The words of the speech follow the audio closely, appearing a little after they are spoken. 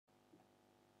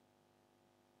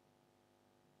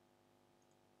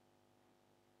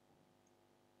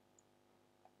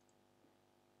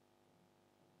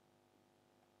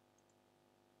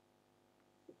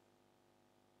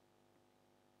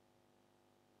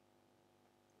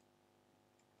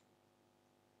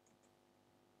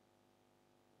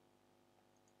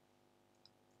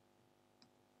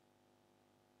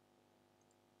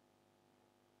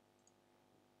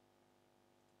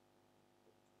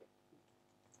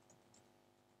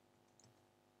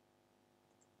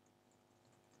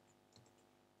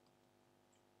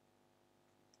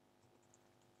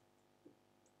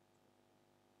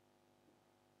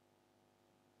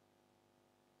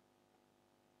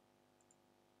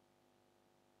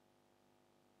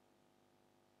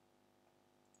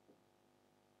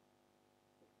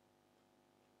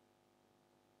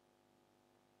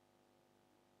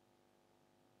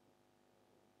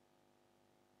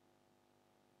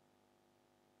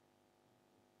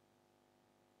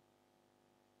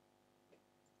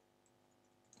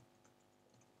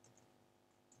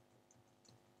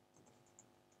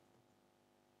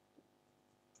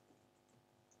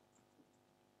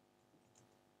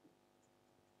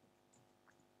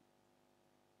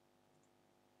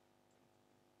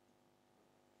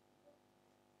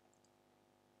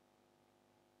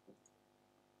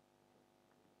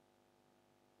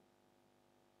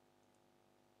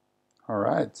All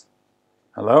right.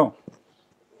 Hello.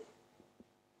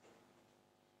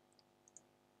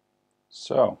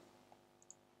 So,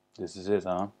 this is it,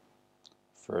 huh?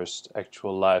 First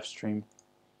actual live stream.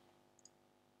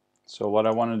 So what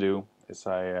I want to do is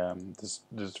this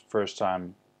is the first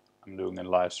time I'm doing a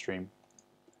live stream.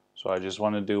 So I just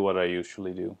want to do what I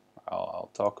usually do. I'll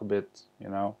talk a bit,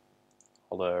 all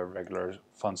the regular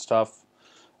fun stuff.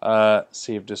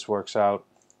 See if this works out,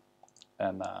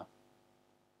 and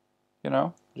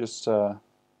just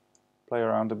play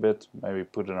around a bit. Maybe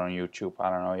put it on YouTube. I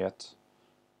don't know yet.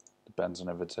 Depends on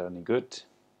if it's any good.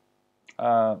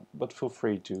 But feel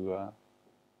free to,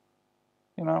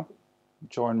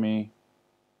 join me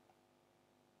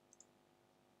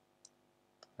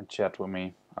and chat with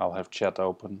me. I'll have chat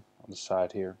open on the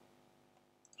side here,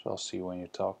 so I'll see when you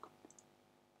talk.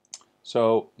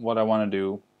 So what I want to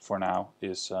do for now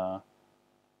is I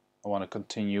want to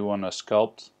continue on a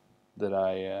sculpt that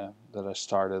I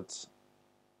started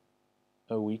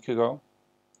a week ago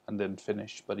and didn't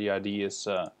finish. But the idea is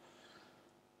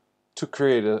to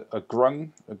create a Grung.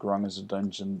 A Grung is a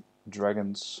Dungeons &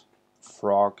 Dragons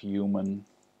frog human,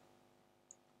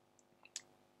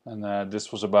 and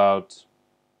this was about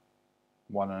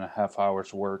 1.5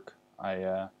 hours work.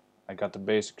 I got the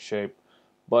basic shape,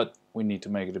 but we need to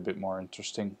make it a bit more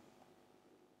interesting.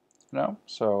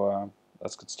 So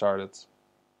let's get started.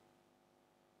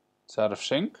 It's out of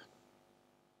sync.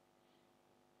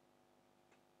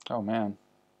 Oh man.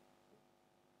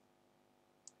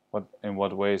 In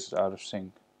what way is it out of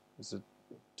sync? Is it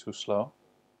too slow?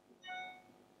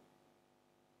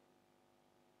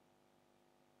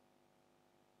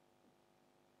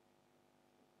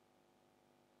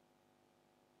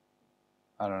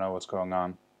 I don't know what's going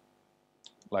on.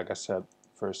 Like I said,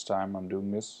 first time I'm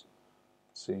doing this.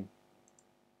 Let's see.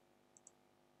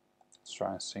 Let's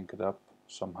try and sync it up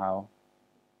somehow.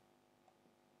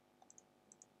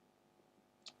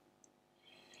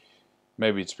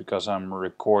 Maybe it's because I'm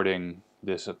recording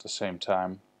this at the same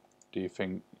time. Do you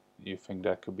think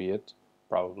that could be it?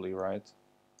 Probably, right?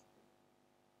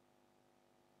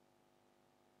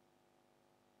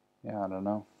 Yeah, I don't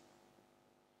know.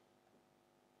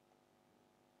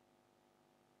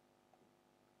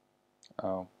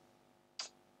 Oh.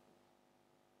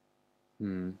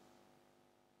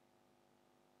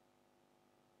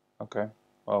 Okay.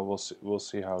 Well, we'll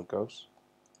see how it goes.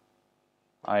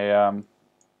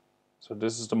 So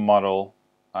this is the model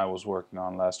I was working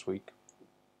on last week.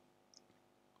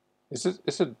 Is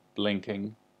it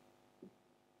blinking?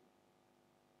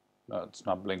 No, it's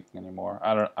not blinking anymore.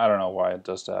 I don't know why it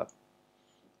does that,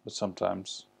 but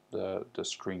sometimes the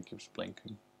screen keeps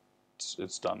blinking.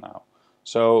 It's done now.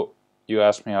 So you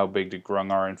asked me how big the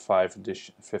Grung are in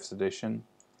 5th edition.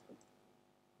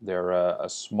 They're a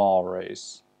small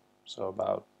race, so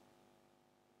about,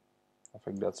 I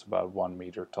think that's about 1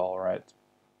 meter tall, right?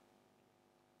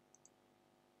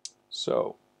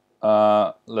 So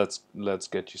let's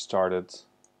get you started.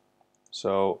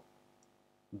 So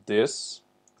this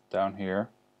down here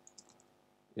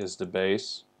is the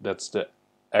base. That's the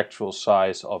actual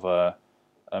size of a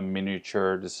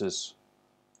miniature. This is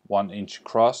 1 inch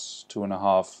across,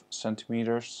 2.5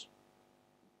 centimeters,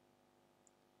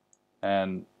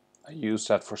 and I use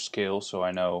that for scale, so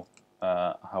I know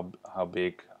how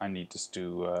big I need this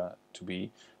to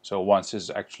be. So once this is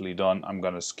actually done, I'm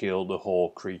gonna scale the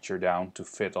whole creature down to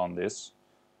fit on this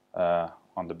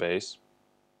on the base.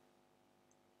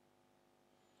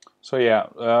 So yeah,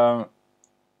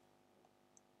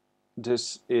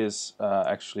 this is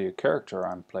actually a character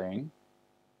I'm playing.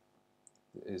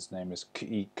 His name is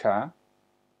K.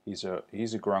 He's a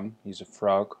Grung. He's a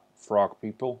frog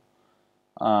people,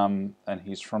 and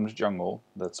he's from the jungle.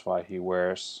 That's why he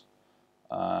wears,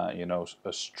 a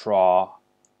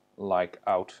straw-like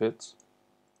outfit,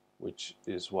 which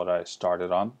is what I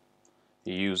started on.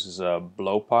 He uses a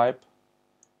blowpipe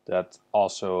that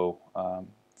also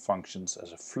functions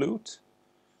as a flute,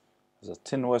 as a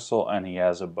tin whistle, and he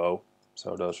has a bow.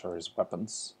 So those are his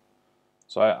weapons.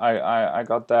 So I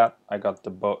got that. I got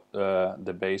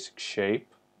the basic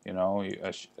shape.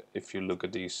 If you look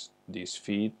at these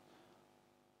feet,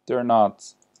 they're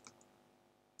not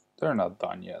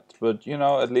done yet. But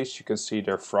at least you can see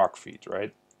they're frog feet,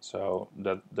 right? So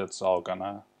that's all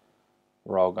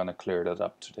we're all gonna clear that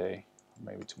up today,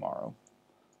 maybe tomorrow.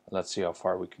 Let's see how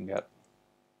far we can get.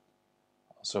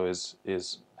 So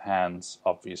his hands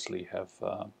obviously have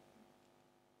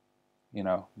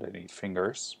they need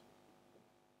fingers.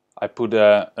 I put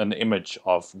an image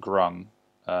of Grung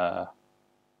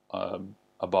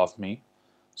above me,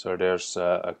 so there's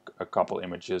a couple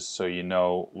images, so you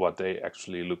know what they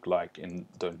actually look like in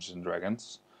Dungeons and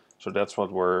Dragons. So that's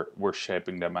what we're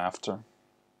shaping them after.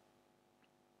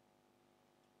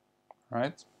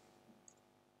 Right?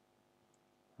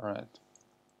 All right.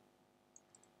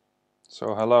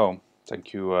 So hello.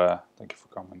 Thank you for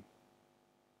coming.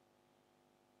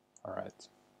 All right.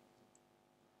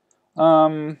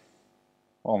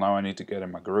 Well, now I need to get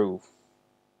in my groove.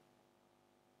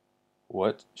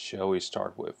 What shall we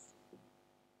start with?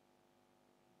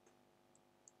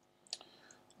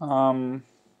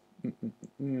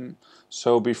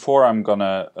 So before I'm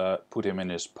gonna put him in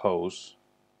his pose,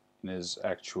 in his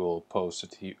actual pose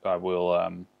that I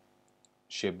will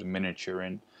shape the miniature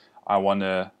in, I want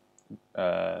to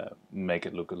make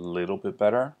it look a little bit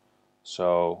better.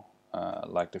 So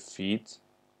like the feet,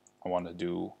 I want to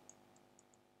do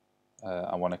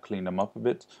I want to clean them up a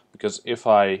bit, because if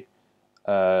I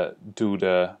do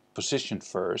the position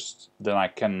first, then I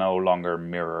can no longer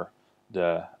mirror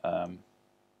the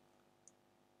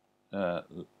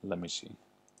let me see,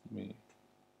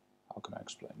 how can I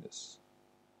explain this?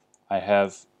 I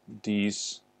have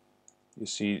these, you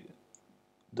see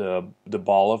the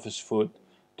ball of his foot,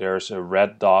 there's a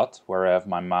red dot where I have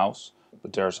my mouse,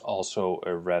 but there's also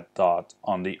a red dot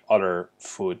on the other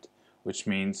foot, which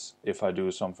means if I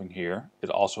do something here, it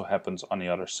also happens on the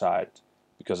other side,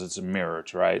 because it's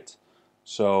mirrored, right?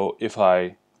 So if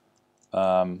I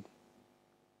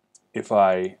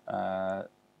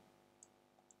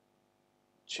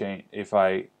if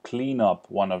I clean up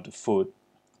one of the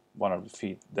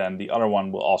feet, then the other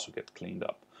one will also get cleaned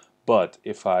up. But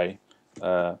if I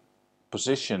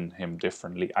position him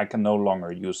differently, I can no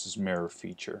longer use this mirror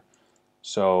feature.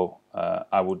 So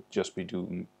I would just be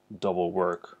doing double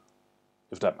work,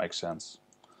 if that makes sense.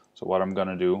 So what I'm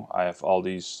gonna do, I have all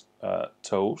these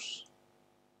toes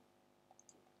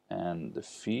and the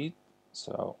feet,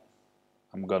 so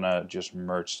I'm gonna just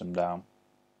merge them down.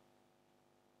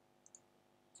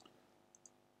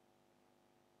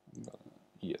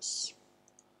 Yes.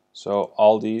 So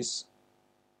all these.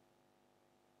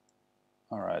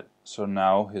 Alright, so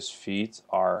now his feet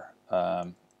are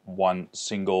one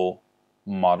single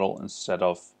model instead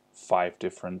of 5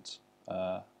 different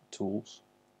tools.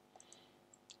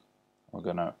 We're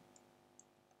gonna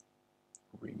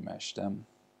remesh them.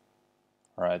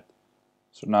 Alright,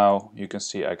 so now you can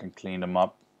see I can clean them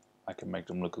up. I can make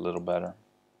them look a little better.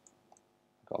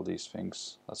 Like all these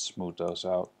things. Let's smooth those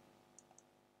out.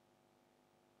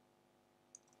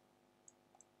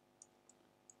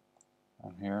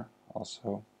 And here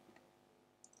also.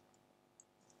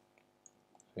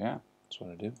 Yeah, that's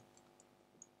what I do.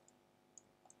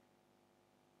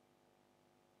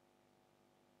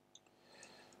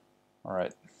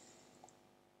 Alright,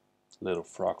 little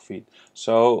frog feet.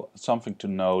 So something to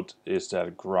note is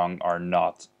that grung are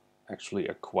not actually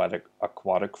aquatic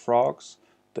frogs.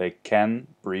 They can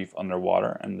breathe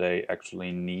underwater, and they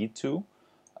actually need to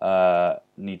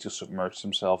submerge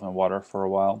themselves in water for a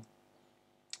while,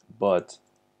 but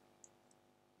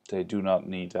they do not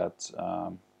need that.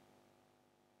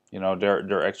 You know,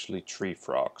 they're actually tree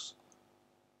frogs.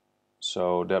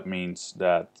 So that means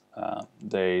that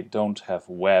they don't have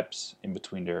webs in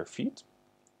between their feet,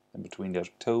 in between their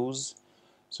toes.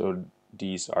 So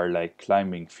these are like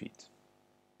climbing feet.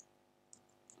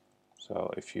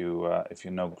 So if you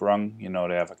know grung, you know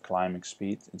they have a climbing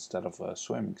speed instead of a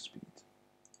swimming speed.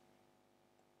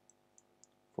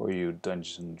 For you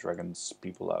Dungeons and Dragons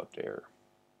people out there,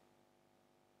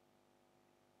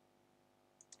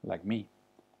 like me.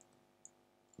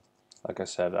 Like I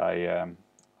said, I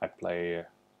play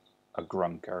a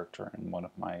grung character in one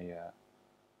of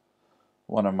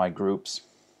my groups.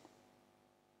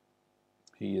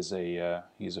 He's a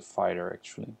fighter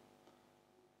actually,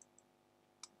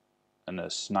 and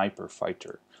a sniper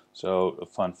fighter. So the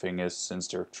fun thing is, since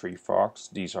they're tree frogs,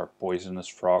 these are poisonous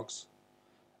frogs,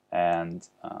 and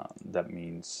that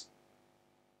means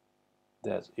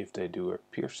that if they do a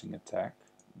piercing attack,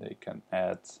 they can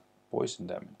add poison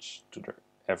damage to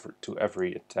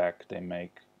every attack they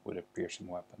make with a piercing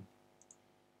weapon.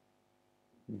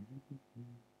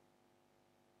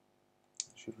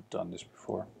 Should have done this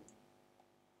before.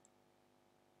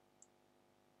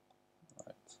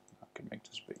 Right, I can make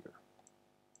this bigger.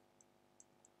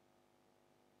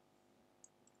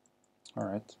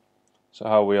 Alright, so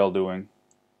how are we all doing?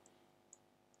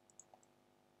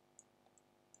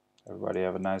 Everybody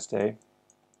have a nice day?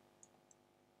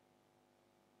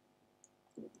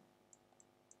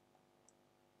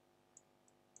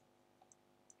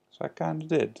 So I kinda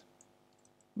did.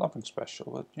 Nothing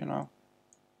special, but you know,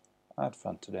 I had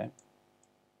fun today.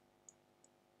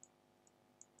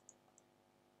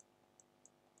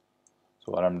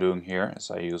 So what I'm doing here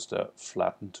is I use the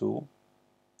flatten tool,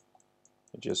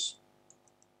 It just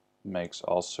makes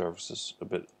all surfaces a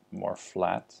bit more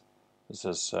flat. This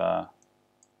has a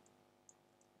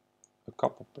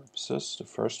couple purposes. The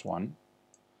first one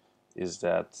is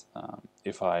that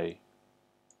if I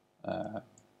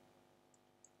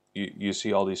you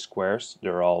see all these squares,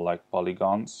 they're all like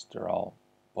polygons, they're all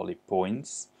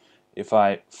polypoints. If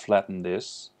I flatten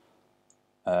this,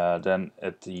 then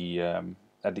at the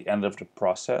end of the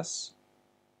process,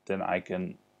 then I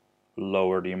can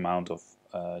lower the amount of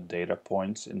data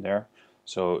points in there,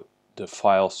 so the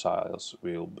file size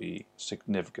will be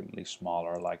significantly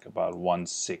smaller, like about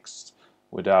 1/6,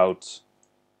 without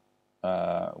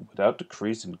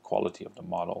decreasing the quality of the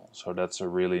model. So that's a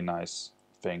really nice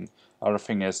thing. Other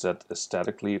thing is that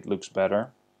aesthetically it looks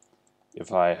better.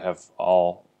 If I have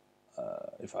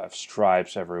if I have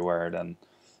stripes everywhere, then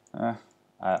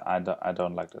I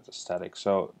don't like that aesthetic.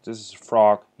 So this is a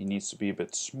frog. He needs to be a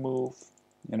bit smooth,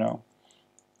 you know,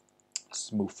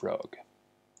 smooth frog.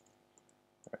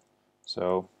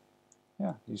 So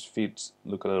yeah, these feet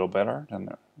look a little better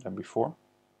than before,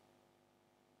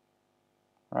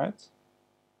 right?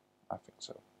 I think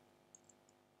so.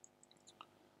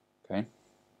 Okay.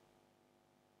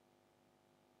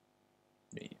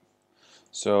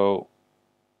 So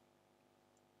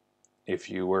if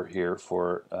you were here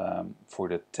for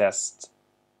the test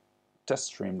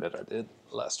stream that I did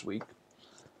last week,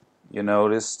 you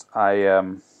noticed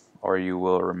or you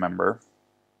will remember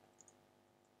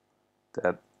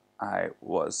that I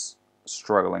was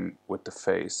struggling with the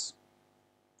face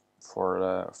for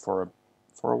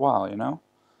a while. You know,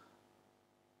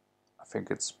 I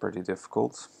think it's pretty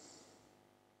difficult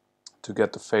to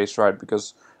get the face right,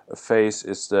 because a face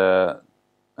is the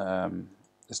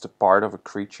part of a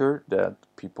creature that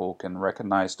people can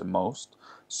recognize the most.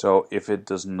 So if it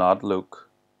does not look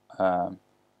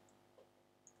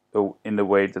in the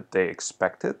way that they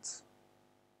expect it,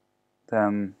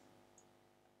 then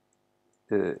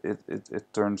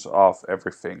it turns off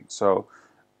everything. So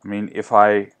I mean, if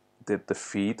I did the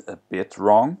feet a bit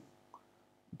wrong,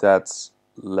 that's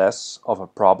less of a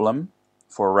problem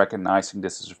for recognizing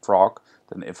this as a frog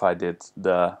than if I did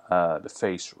the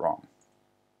face wrong,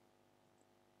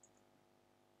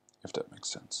 if that makes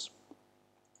sense.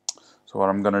 So what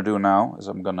I'm gonna do now is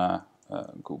I'm gonna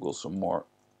Google some more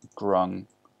Grung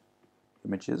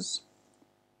images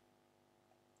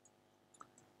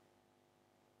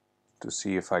to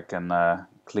see if I can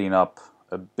clean up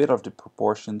a bit of the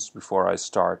proportions before I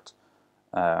start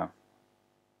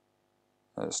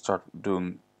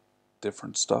doing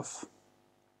different stuff.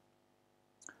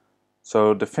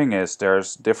 So the thing is,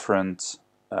 there's different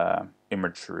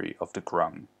imagery of the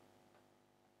Grung.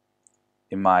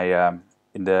 In my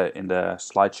in the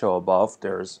slideshow above,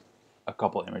 there's a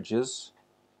couple images,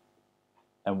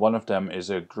 and one of them is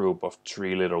a group of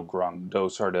 3 little Grung.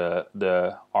 Those are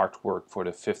the artwork for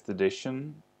the 5th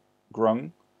edition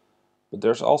Grung. But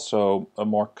there's also a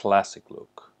more classic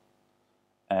look,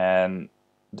 and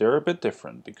they're a bit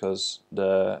different because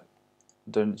the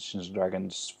Dungeons &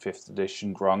 Dragons 5th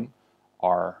edition Grung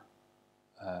are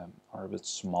a bit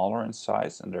smaller in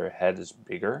size, and their head is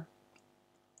bigger.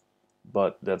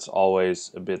 But that's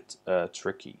always a bit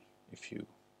tricky if you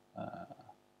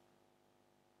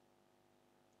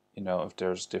you know, if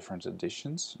there's different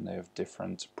editions and they have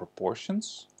different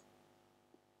proportions.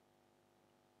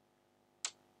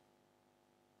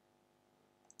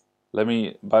 By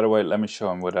the way, let me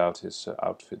show him without his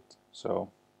outfit. So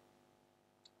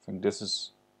I think this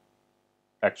is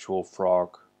actual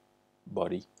frog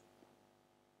body.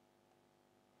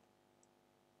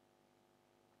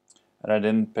 And I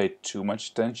didn't pay too much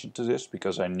attention to this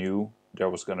because I knew there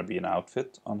was going to be an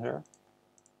outfit on here.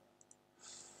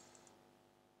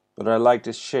 But I like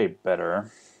this shape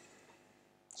better.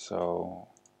 So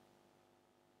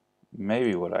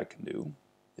maybe what I can do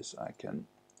is I can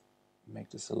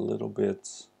make this a little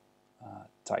bit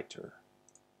tighter.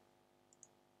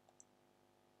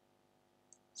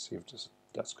 See if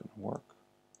that's going to work.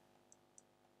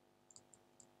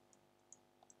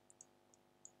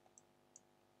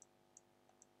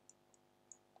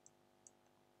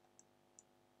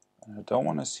 And I don't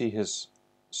want to see his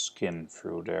skin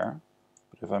through there,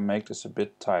 but if I make this a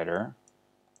bit tighter,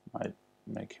 it might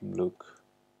make him look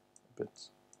a bit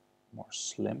more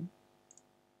slim.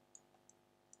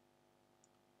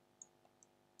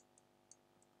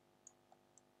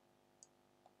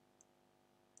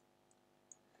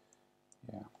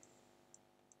 Yeah.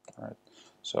 All right.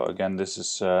 So again, this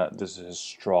is his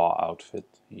straw outfit.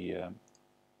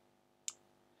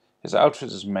 His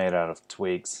outfit is made out of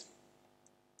twigs.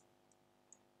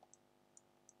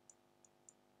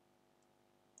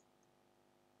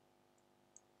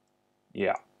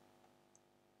 Yeah.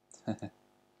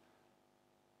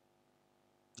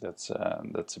 That's a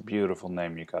beautiful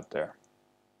name you got there.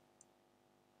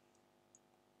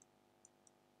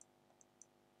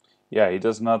 Yeah, he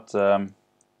does not have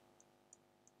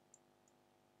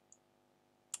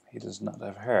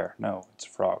hair. No, it's a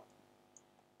frog.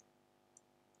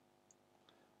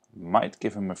 Might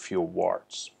give him a few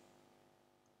warts.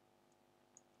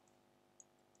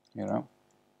 You know?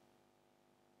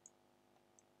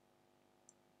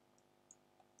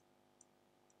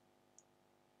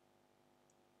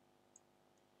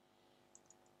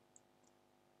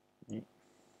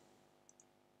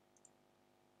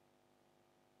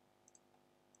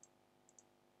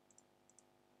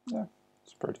 Yeah,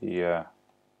 it's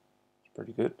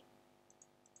pretty good.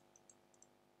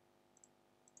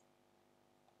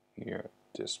 Here,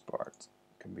 this part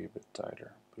can be a bit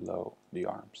tighter below the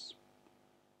arms.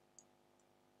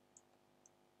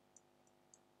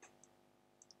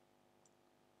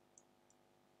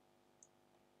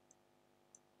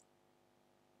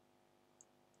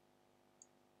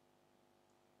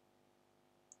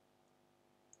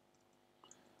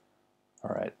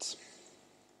 All right.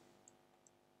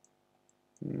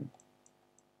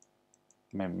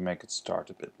 Maybe make it start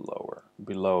a bit lower,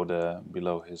 below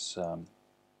his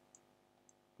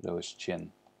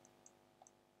chin.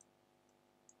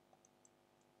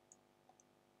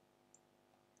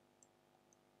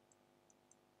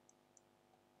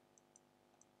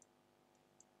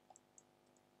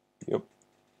 Yep.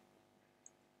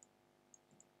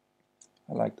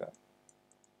 I like that.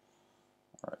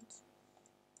 All right.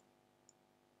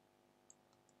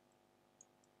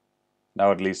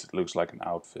 Now at least it looks like an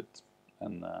outfit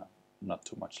and not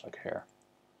too much like hair.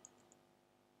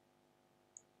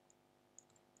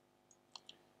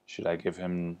 Should I give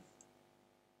him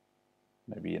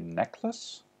maybe a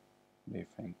necklace? What do you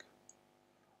think?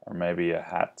 Or maybe a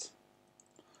hat?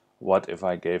 What if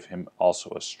I gave him also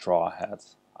a straw hat?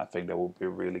 I think that would be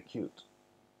really cute.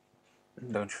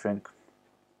 Don't you think?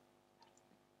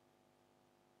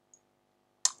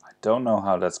 I don't know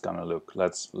how that's gonna look.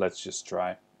 Let's just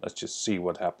try. Let's just see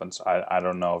what happens. I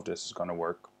don't know if this is gonna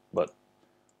work, but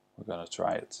we're gonna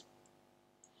try it.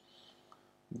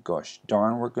 Gosh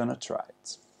darn, we're gonna try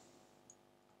it.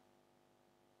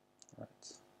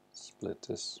 Right. Split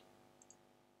this.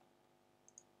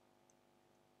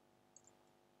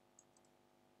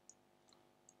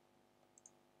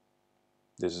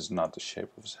 This is not the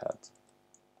shape of his head.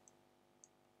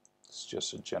 It's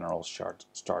just a general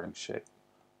starting shape.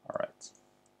 Alright.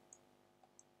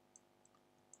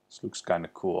 This looks kind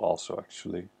of cool also,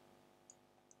 actually.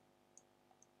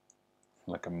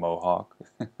 Like a mohawk.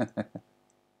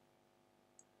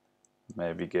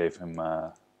 Maybe give him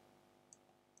a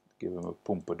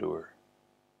pompadour.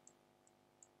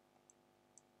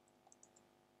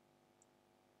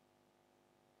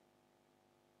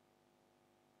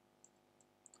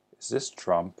 Is this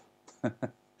Trump?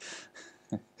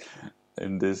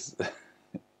 In this,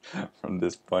 from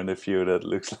this point of view, that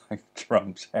looks like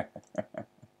Trump's hair.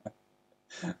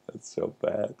 That's so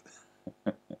bad.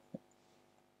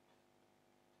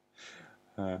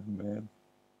 Oh man.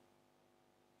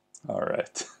 All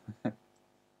right.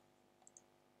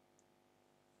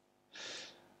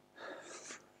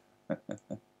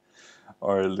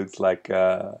 Or it looks like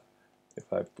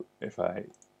if I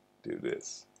do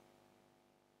this.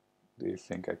 Do you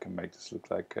think I can make this look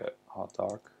like a hot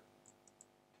dog?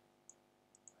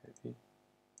 Maybe.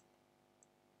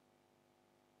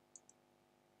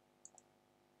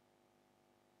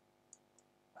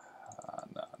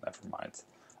 No, never mind.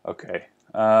 Okay.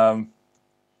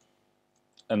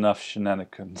 Enough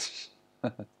shenanigans.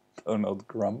 Donald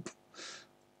Grump.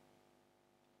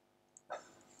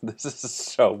 This is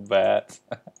so bad.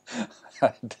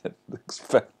 I didn't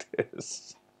expect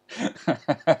this.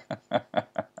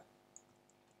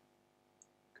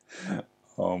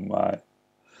 Oh my.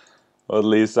 Well, at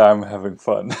least I'm having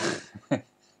fun.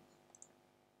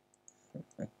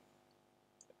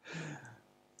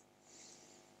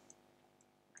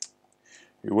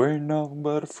 You ain't nothing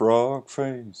but a frog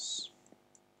face,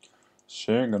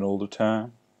 singing all the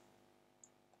time.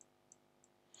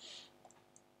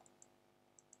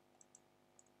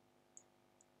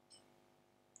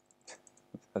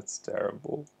 That's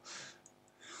terrible.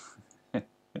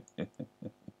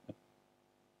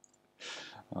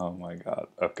 Oh my god.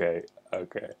 Okay,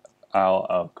 okay.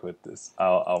 I'll quit this.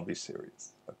 I'll be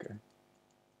serious. Okay.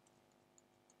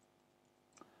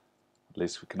 At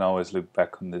least we can always look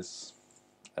back on this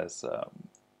as an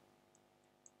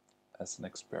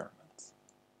experiment.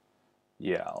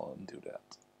 Yeah, I'll undo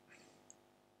that.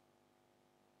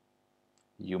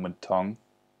 Human tongue.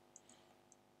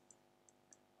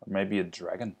 maybe a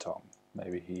dragon tongue.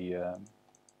 Maybe he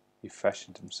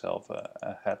fashioned himself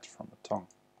a hat from a tongue.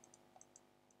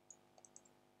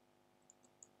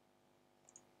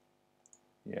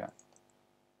 Yeah,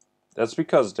 that's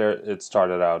because it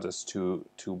started out as two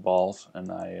balls,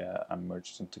 and I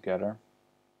merged them together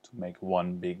to make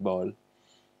one big ball.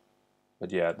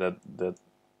 But yeah, that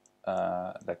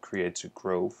creates a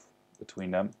grove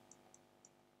between them.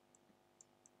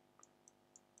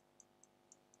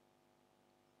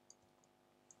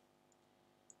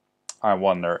 I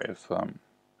wonder if the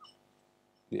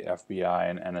FBI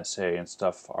and NSA and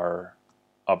stuff are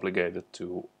obligated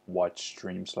to watch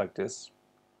streams like this,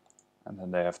 and then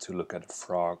they have to look at a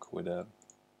frog with a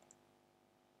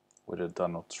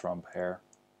Donald Trump hair.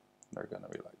 They're gonna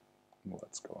be like,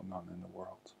 what's going on in the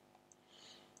world?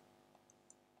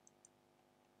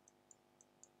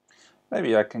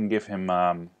 Maybe I can give him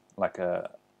like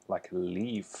a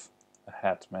leaf, a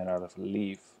hat made out of a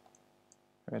leaf.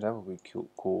 Maybe that would be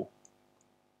cool.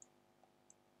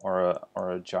 Or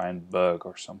a giant bug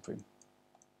or something.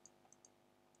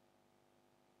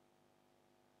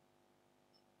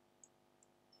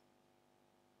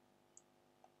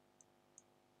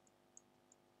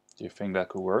 Do you think that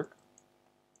could work?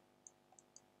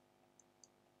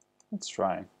 Let's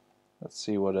try. Let's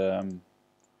see what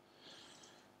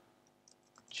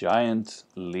giant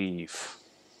leaf.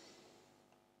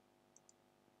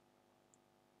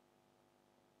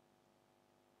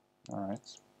 All right.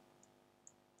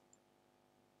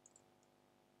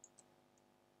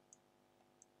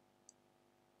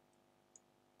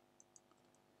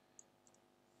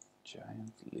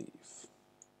 Giant leaf.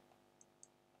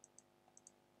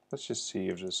 Let's just see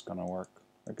if this is gonna work.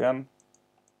 Again,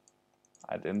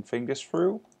 I didn't think this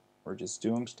through. We're just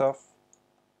doing stuff,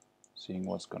 seeing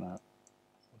what's gonna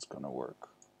work.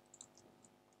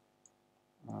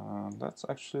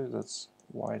 Let's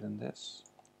widen this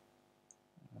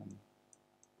and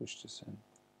push this in a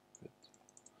bit.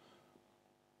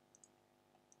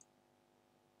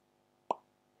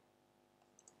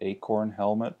 Acorn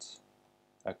helmet.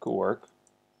 That could work.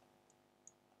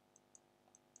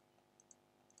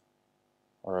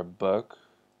 Or a bug.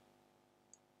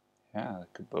 Yeah,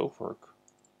 that could both work.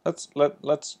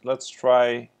 Let's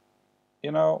try.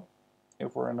 You know,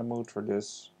 if we're in the mood for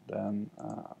this, then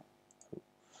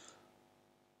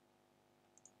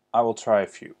I will try a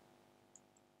few.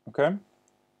 Okay?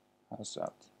 How's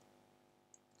that?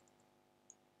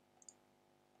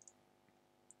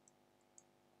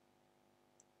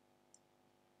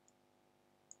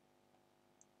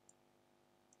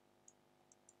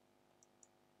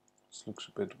 This looks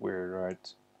a bit weird,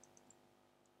 right?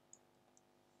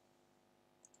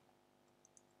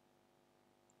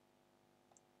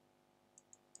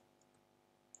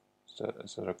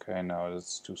 Is that okay? No,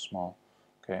 that's too small.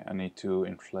 Okay, I need to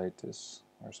inflate this.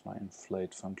 Where's my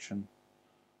inflate function?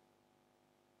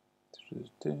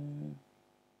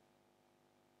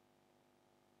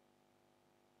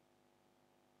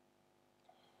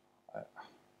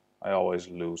 I always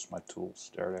lose my tools.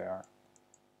 There they are.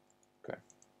 Okay.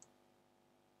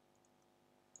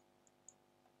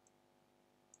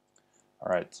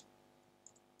 All right.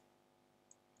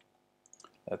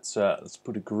 Let's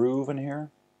put a groove in here.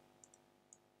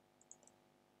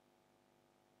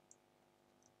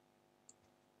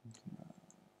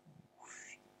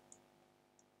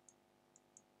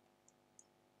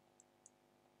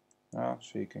 Oh,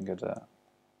 so you can get a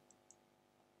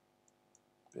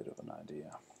bit of an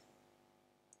idea.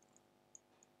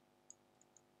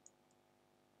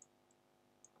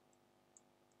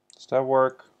 Does that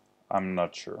work? I'm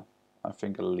not sure. I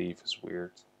think a leaf is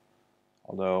weird.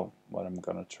 Although, what I'm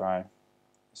gonna try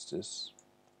is this.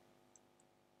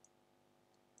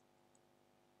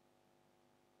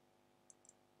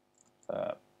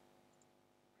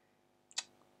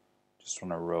 Just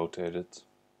want to rotate it.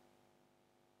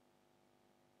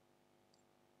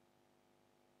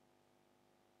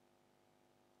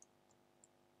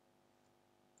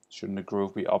 Shouldn't the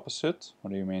groove be opposite?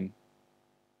 What do you mean?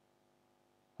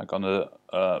 Like on the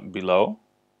below?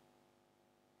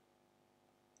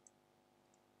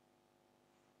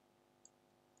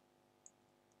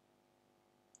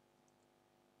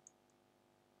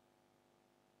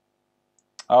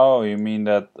 Oh, you mean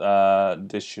that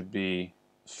this should be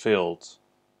filled?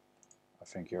 I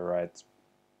think you're right.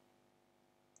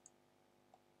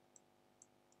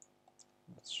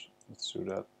 Let's do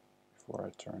that before I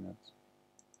turn it.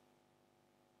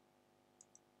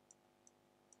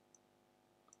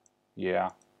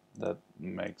 Yeah, that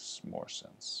makes more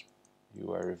sense.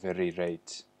 You are very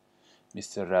right,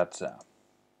 Mr. Ratza.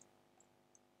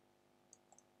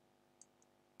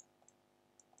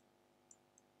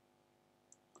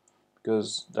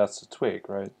 because that's a twig,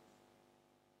 right?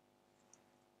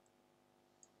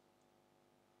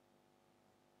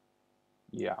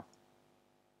 Yeah.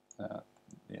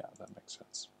 Yeah, that makes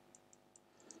sense.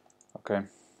 Okay.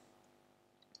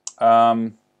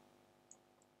 You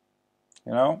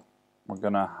know, we're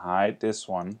gonna hide this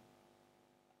one.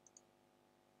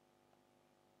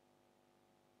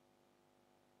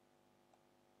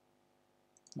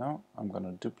 No, I'm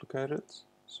gonna duplicate it.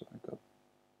 So I got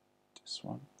this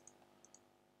one.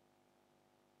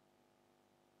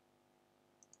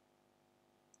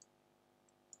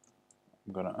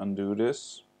 I'm gonna undo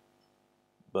this,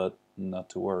 but not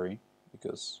to worry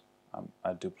because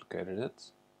I duplicated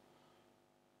it.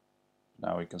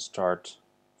 Now we can start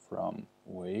from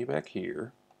way back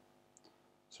here.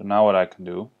 So now what I can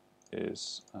do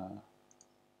is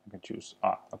I can choose,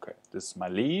 okay, this is my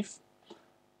leaf.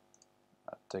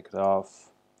 I'll take it off.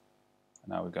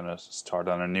 Now we're gonna start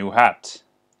on a new hat.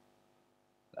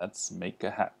 Let's make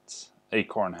a hat.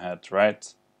 Acorn hat,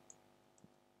 right?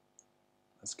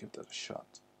 Let's give that a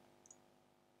shot.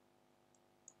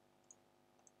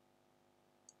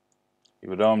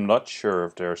 Even though I'm not sure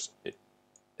if there's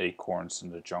acorns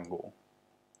in the jungle.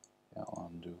 Yeah,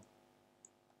 I'll undo.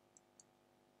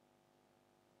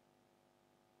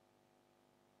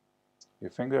 You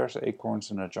think there's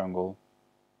acorns in the jungle?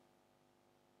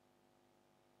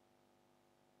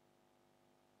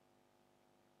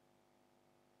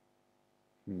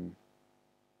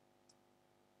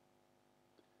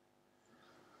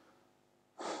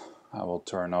 I will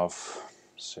turn off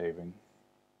saving.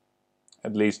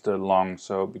 At least the long,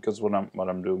 so because what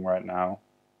I'm doing right now,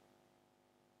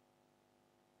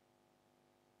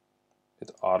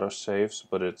 it auto saves,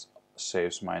 but it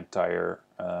saves my entire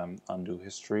undo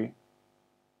history.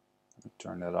 Let me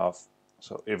turn that off.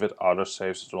 So if it auto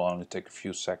saves, it will only take a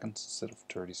few seconds instead of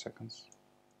 30 seconds.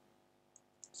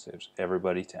 It saves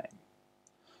everybody time.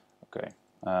 Okay,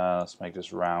 let's make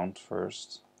this round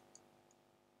first.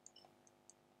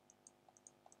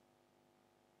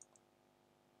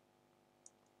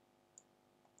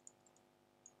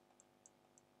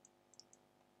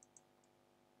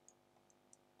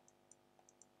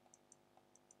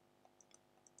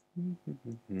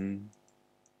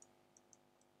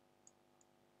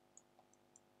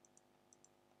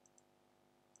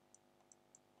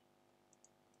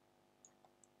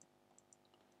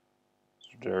 So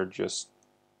they're just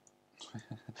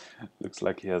looks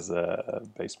like he has a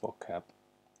baseball cap.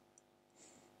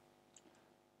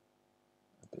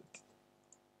 A bit.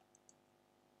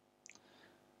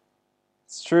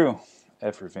 It's true.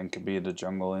 Everything can be in the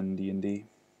jungle in D&D.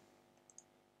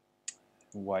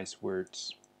 Wise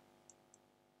words.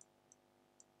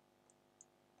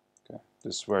 Okay,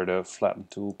 this is where the flatten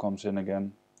tool comes in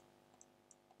again.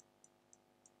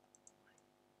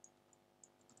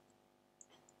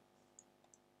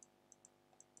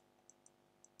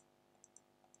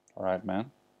 Alright,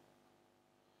 man.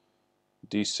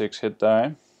 D6 hit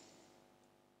die.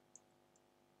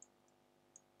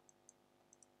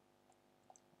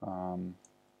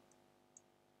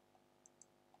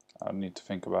 I need to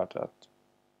think about that.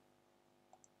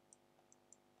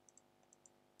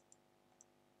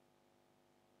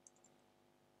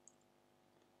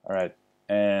 Alright,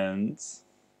 and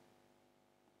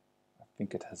I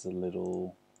think it has a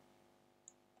little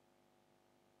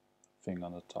thing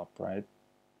on the top, right?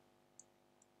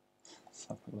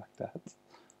 Something like that.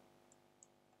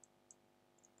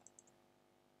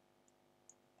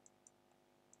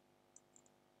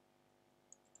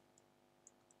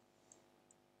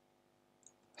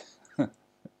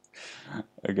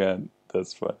 Again,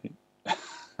 that's funny.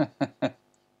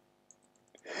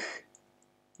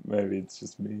 Maybe it's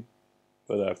just me,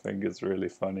 but I think it's really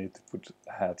funny to put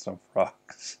hats on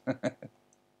frogs.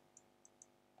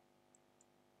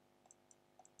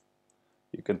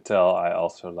 You can tell I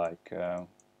also like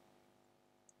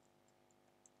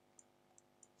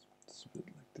it's a bit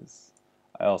like this.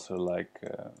 I also like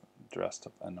dressed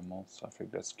up animals. I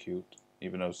think that's cute,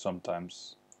 even though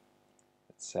sometimes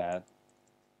it's sad.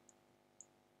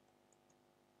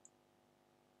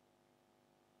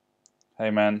 Hey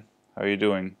man, how are you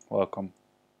doing? Welcome.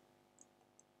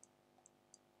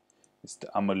 It's the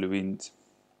Ameluwind.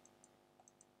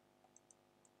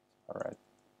 Alright.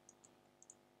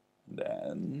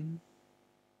 Then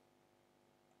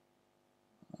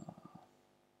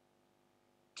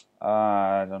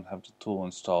I don't have the tool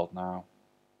installed now.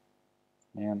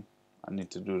 Man, I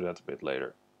need to do that a bit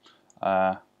later.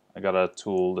 I got a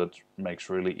tool that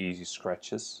makes really easy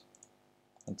scratches.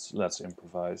 Let's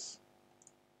improvise.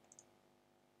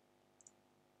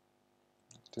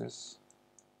 Like this.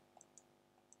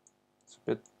 It's a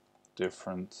bit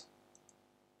different.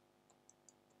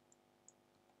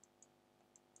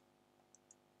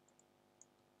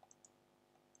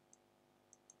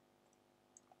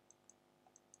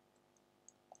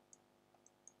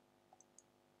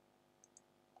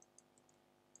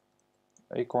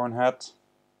 acorn hat.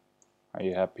 Are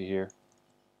you happy here?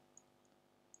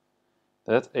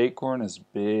 That acorn is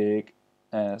big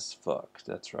as fuck.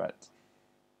 That's right.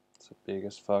 It's a big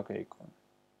as fuck acorn.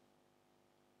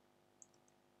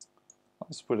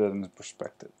 Let's put it in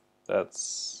perspective.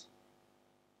 That's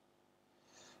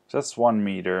 1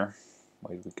 meter.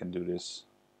 Wait, we can do this.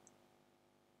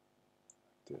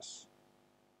 Like this.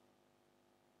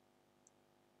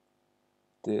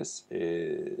 This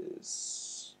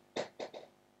is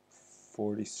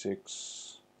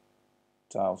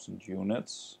 46,000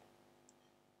 units.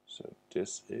 So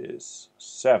this is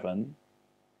 7.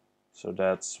 So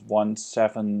that's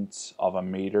 1/7 of a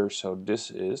meter. So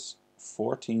this is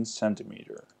 14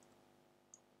 centimeter.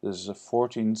 This is a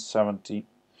 14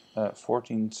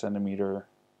 centimeter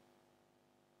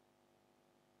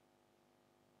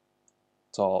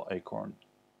tall acorn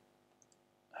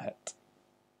hat.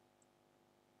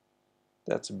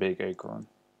 That's a big acorn.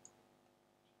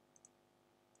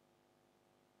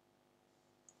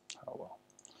 Oh well.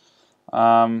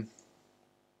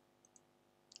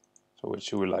 So which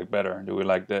do we like better? Do we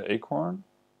like the acorn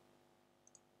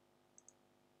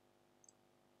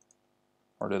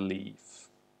or the leaf?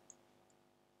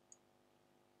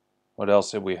 What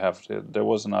else did we have? There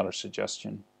was another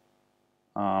suggestion.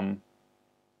 Oh,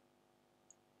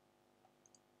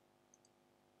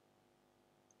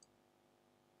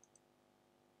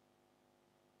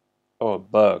 a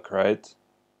bug, right?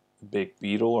 A big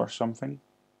beetle or something.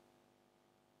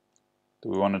 Do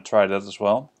we want to try that as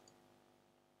well?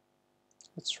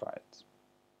 Let's try it.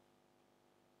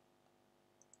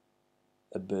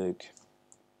 A bug.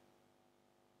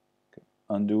 Okay.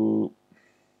 Undo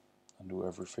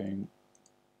everything.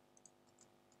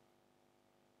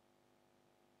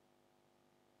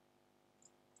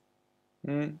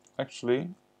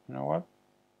 Actually, you know what?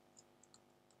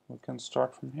 We can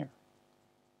start from here.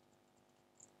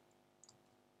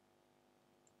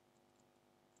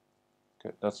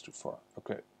 Okay, that's too far.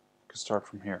 Okay, we can start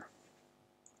from here.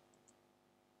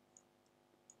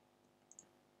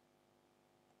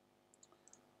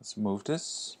 Let's move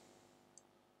this.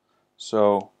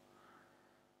 So,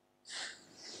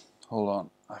 hold on.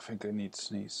 I think I need to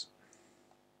sneeze.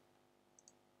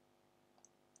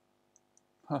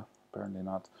 Huh, apparently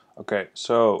not. Okay,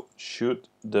 so should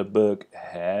the bug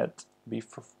head be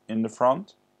in the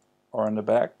front or in the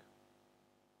back?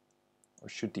 Or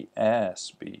should the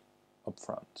ass be up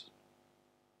front?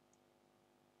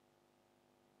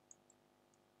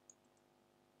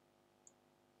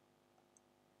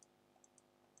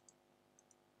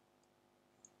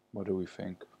 What do we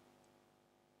think?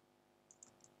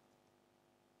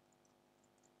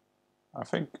 I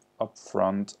think up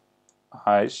front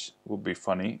eyes would be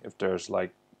funny if there's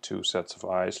like 2 sets of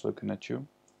eyes looking at you.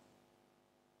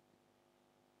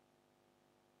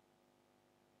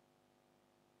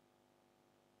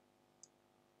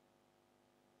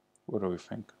 What do we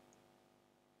think?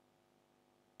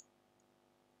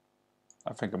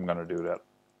 I think I'm gonna do that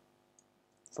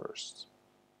first.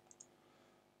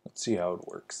 Let's see how it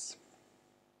works.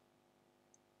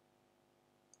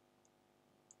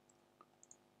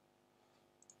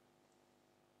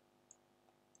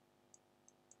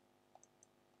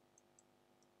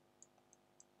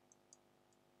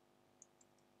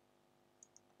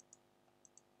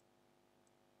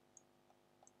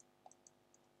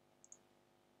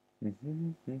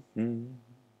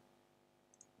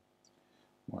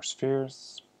 More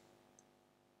spheres.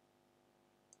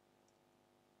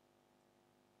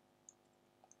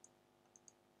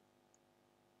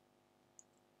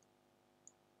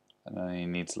 And then he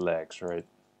needs legs, right?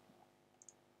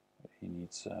 He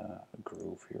needs a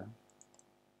groove here.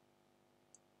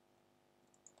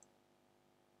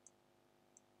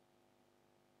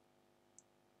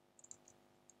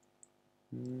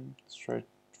 Straight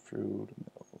through the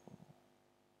middle.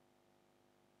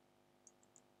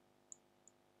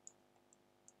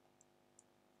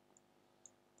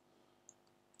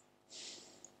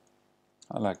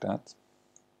 I like that.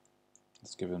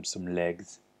 Let's give him some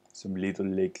legs, some little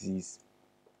legsies.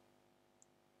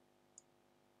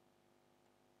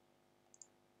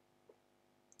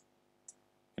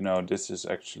 You know, this is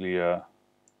actually a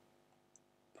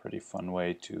pretty fun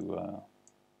way to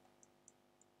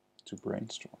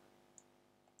brainstorm.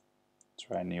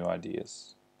 Try new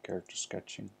ideas, character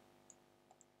sketching.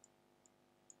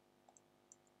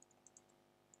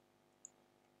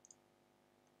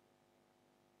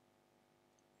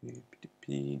 Beep.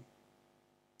 Beep.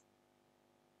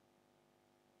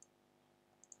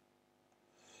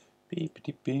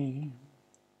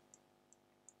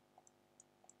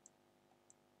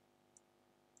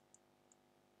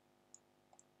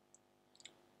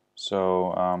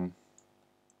 So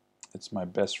it's my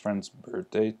best friend's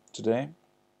birthday today.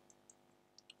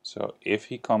 So if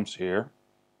he comes here,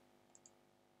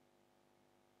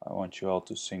 I want you all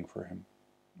to sing for him.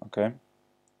 Okay?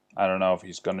 I don't know if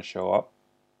he's gonna show up.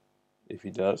 If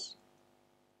he does,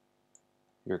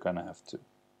 you're gonna have to.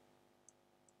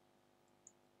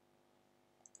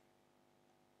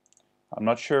 I'm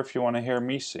not sure if you want to hear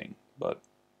me sing, but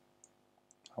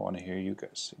I want to hear you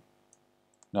guys sing.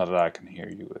 Not that I can hear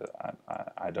you.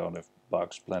 I don't have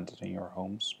bugs planted in your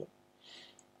homes, but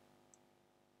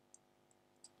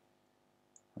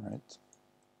alright.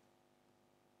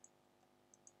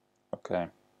 Okay,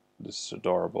 this is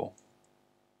adorable.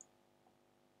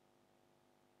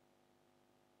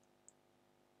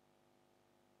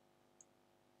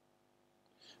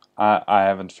 I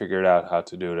haven't figured out how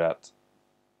to do that.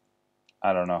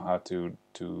 I don't know how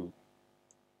to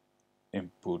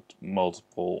input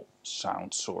multiple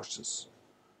sound sources.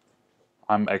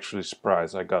 I'm actually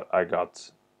surprised I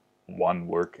got one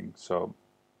working, so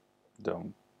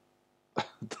don't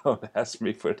don't ask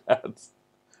me for that.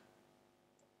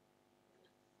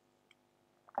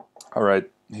 Alright,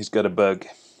 he's got a bug.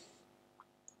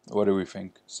 What do we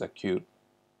think? Is that cute?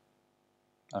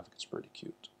 I think it's pretty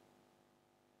cute.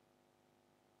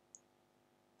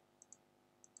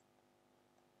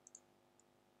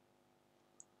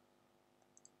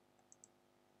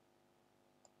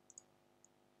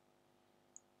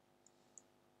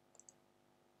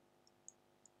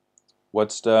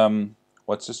 What's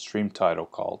the stream title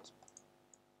called?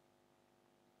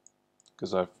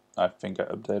 Because I think I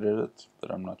updated it,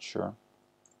 but I'm not sure.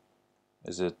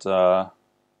 Is it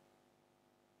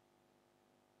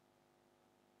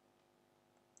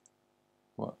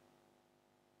what?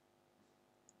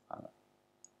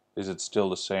 Is it still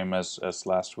the same as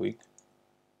last week?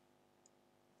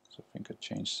 So I think I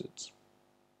changed it.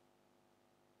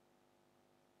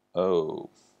 Oh,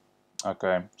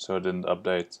 okay. So it didn't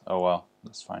update. Oh well,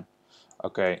 that's fine.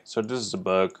 Okay, so this is a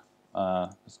bug.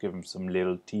 Let's give him some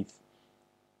little teeth.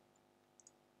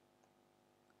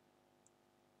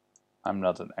 I'm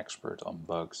not an expert on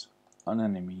bugs, on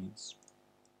any means.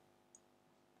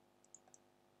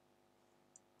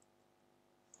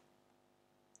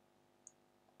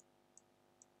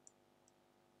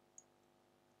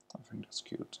 I think that's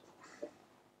cute.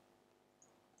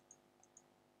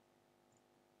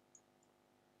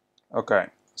 Okay,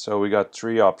 so we got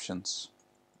 3 options.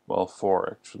 Well,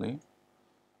 4 actually.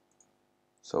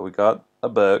 So we got a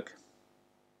bug,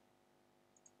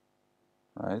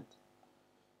 right?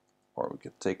 Or we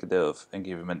could take it off and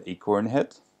give him an acorn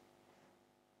head.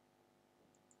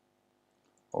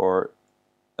 Or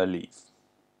a leaf.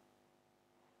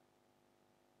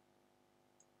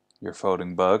 You're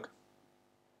voting bug.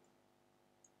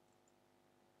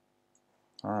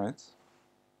 Alright.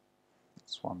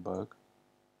 That's one bug.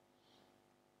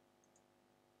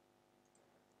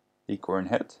 Acorn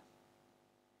head.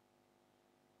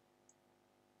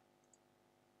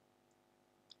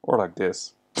 Or like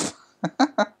this.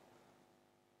 The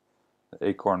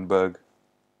acorn bug.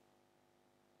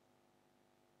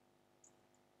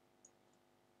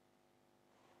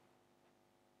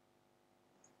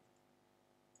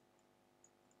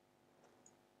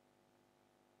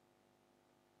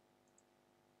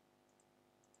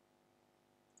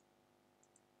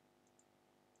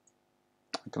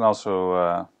 You can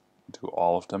also do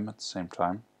all of them at the same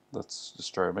time. That's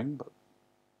disturbing, but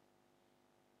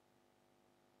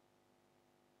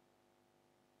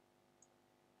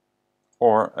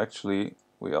or actually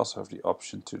we also have the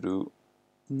option to do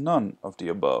none of the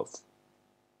above.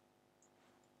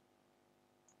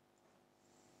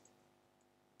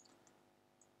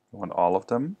 You want all of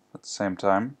them at the same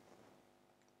time.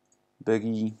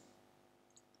 Buggy,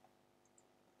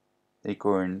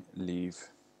 acorn, leaf.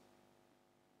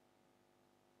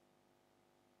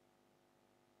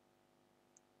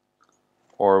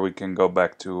 Or we can go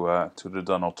back to the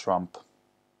Donald Trump,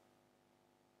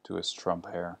 to his Trump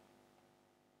hair.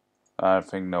 I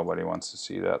think nobody wants to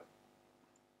see that.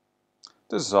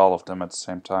 This is all of them at the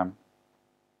same time.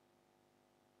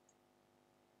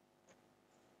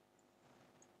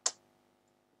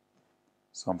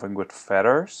 Something with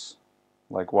feathers?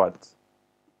 Like what?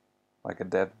 Like a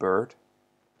dead bird?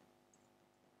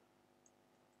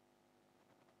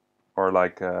 Or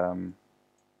like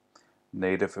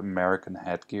Native American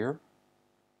headgear?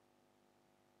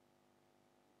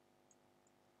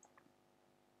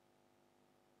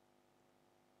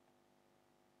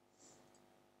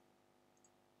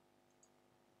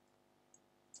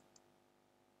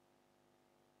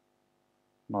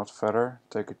 Not feather.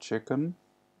 Take a chicken.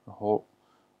 A whole,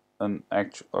 an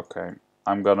actual. Okay,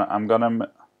 I'm gonna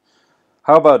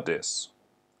How about this?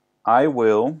 I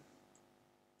will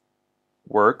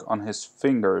work on his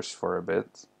fingers for a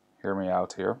bit. Hear me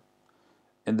out here.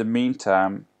 In the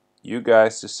meantime, you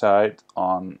guys decide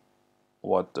on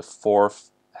what the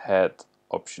fourth head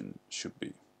option should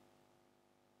be.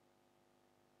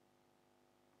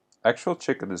 Actual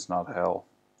chicken is not hell,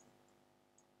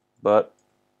 but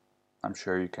I'm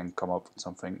sure you can come up with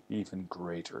something even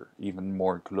greater, even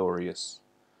more glorious.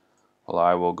 Well,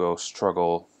 I will go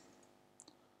struggle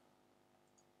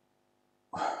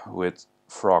with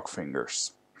frog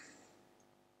fingers.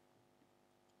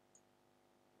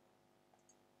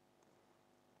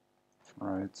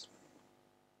 Right.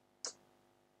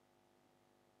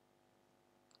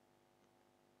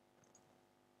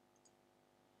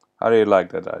 How do you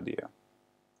like that idea?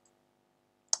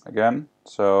 Again,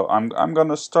 so I'm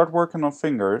gonna start working on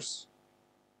fingers,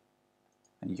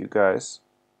 and you guys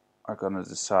are gonna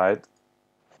decide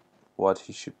what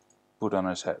he should put on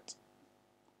his head.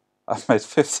 I've made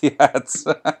 50 hats.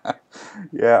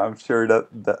 Yeah, I'm sure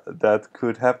that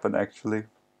could happen actually.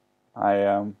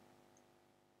 I've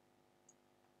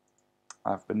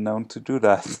been known to do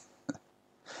that.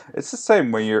 It's the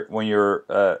same when you're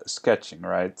sketching,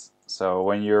 right? So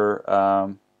when you're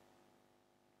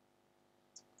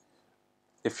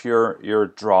if you're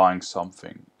drawing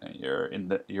something and you're in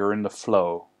the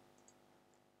flow,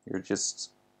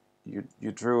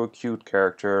 you drew a cute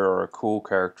character or a cool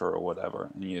character or whatever,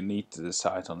 and you need to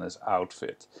decide on his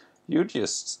outfit. You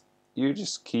just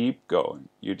keep going.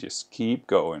 You just keep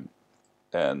going,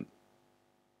 and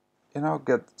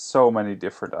get so many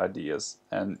different ideas,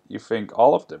 and you think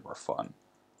all of them are fun,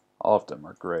 all of them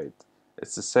are great.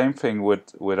 It's the same thing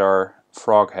with our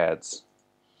frog heads.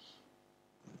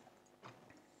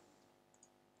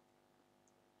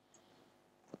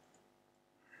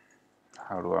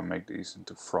 How do I make these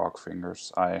into frog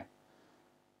fingers? I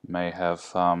may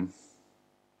have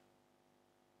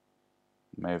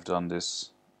done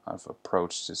this. I've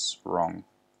approached this wrong.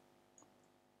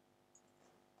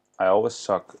 I always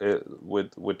suck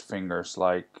with fingers.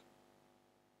 Like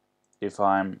if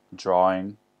I'm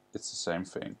drawing, it's the same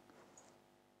thing.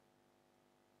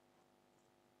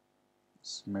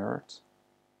 It's mirrored.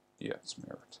 Yeah, it's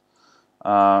mirrored.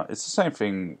 It's the same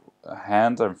thing.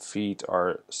 Hand and feet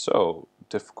are so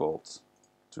difficult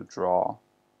to draw,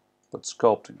 but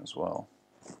sculpting as well.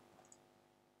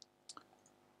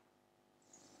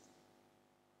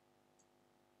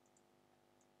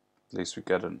 At least we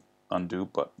get an undo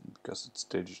button because it's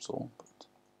digital. But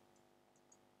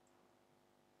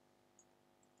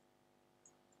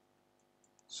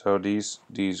so these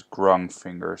Grung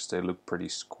fingers, they look pretty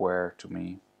square to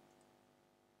me.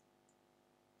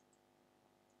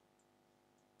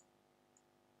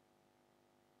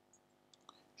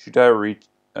 Should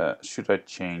I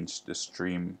change the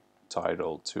stream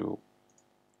title to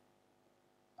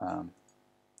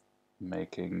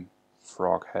making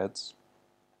frog heads?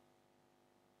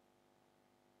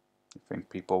 You think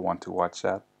people want to watch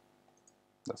that?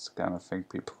 That's the kind of thing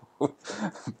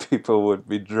people would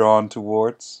be drawn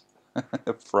towards.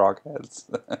 Frog heads.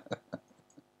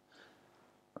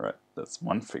 Alright, that's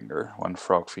one finger, one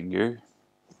frog finger.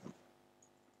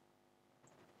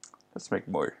 Let's make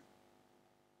more.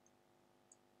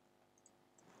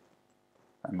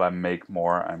 And by make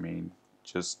more, I mean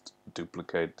just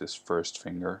duplicate this first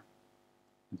finger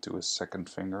into a second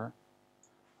finger.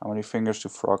 How many fingers do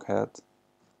frog head?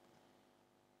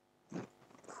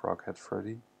 Frog head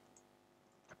Freddy.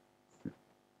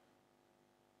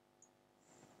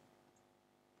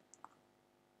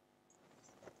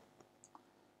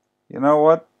 You know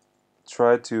what?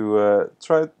 Try to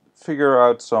figure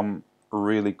out some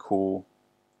really cool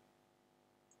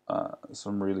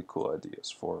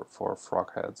ideas for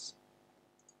frog heads.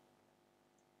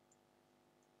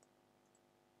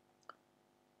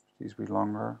 These be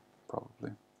longer,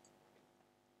 probably.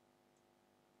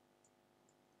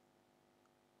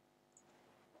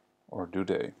 Or do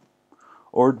they?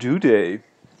 Or do they?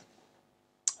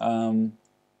 I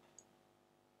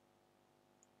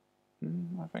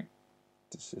think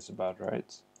this is about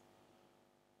right.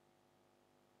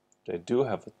 They do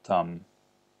have a thumb.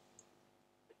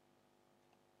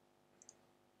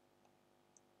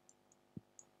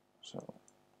 So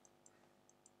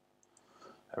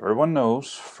everyone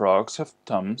knows frogs have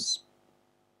thumbs.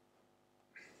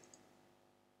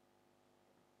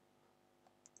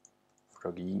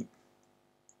 Froggy.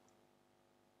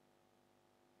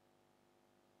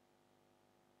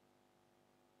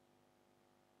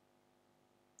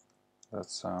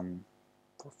 That's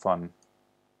for fun.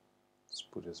 Let's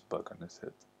put his bug on his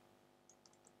head.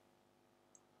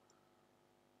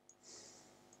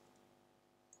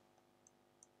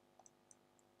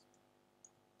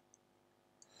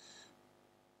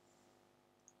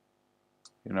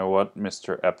 You know what,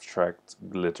 Mr. Abstract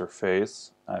Glitter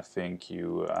Face? I think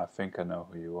I know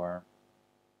who you are.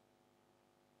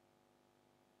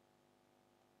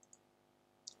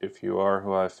 If you are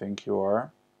who I think you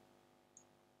are,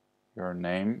 your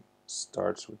name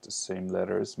starts with the same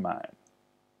letter as mine.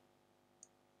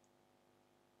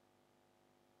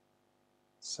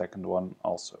 Second one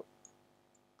also.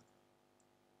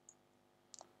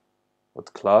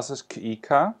 What class is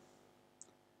Ika?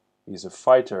 He's a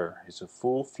fighter. He's a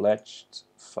full-fledged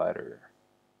fighter.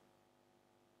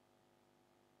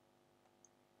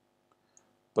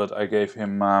 But I gave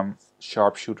him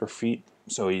sharpshooter feet,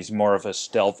 so he's more of a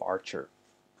stealth archer.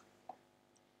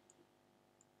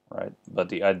 Right, but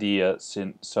the idea,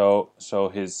 so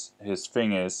his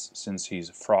thing is, since he's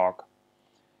a frog,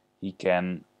 he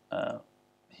can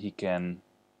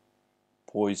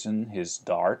poison his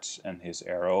darts and his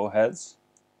arrowheads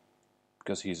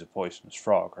because he's a poisonous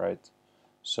frog, right?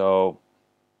 So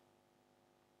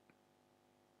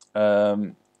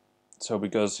so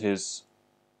because his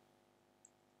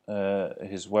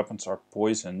weapons are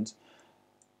poisoned,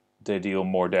 they deal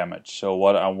more damage. So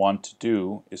what I want to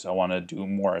do is I want to do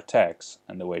more attacks,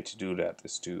 and the way to do that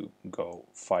is to go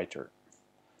fighter.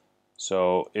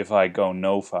 So if I go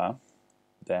Nova,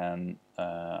 then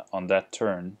on that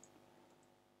turn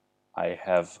I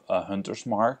have a Hunter's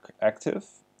Mark active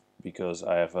because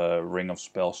I have a Ring of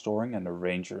Spell Storing and a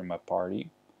Ranger in my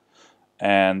party,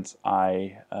 and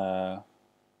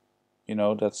you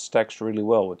know, that stacks really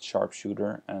well with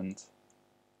Sharpshooter and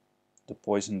the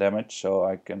poison damage, so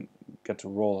I can get to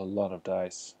roll a lot of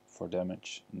dice for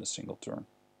damage in a single turn.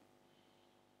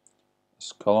 A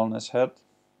skull on his head.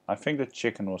 I think the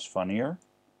chicken was funnier,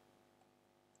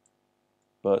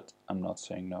 but I'm not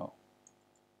saying no.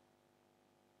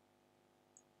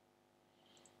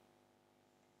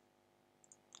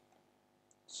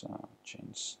 So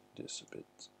change this a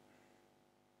bit.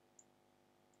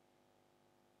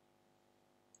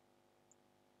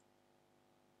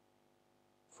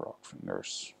 Frog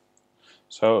fingers.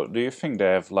 So do you think they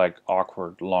have like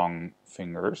awkward long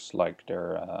fingers like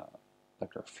their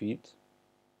feet?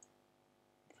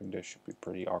 I think they should be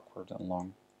pretty awkward and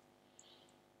long.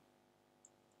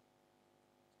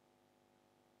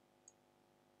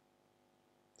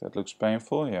 That looks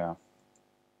painful, yeah.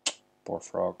 Poor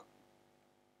frog.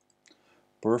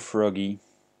 Poor froggy.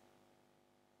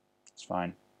 It's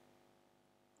fine.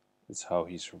 It's how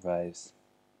he survives.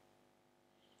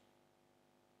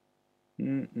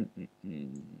 I'm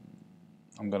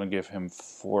gonna give him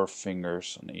 4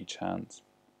 fingers on each hand.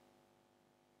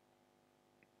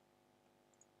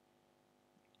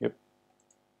 Yep.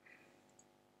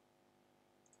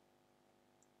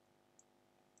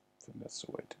 I think that's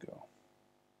the way to go.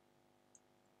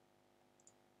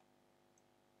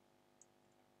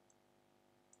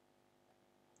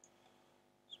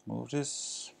 Let's move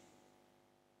this.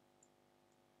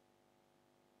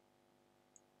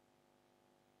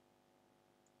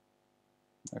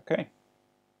 Okay.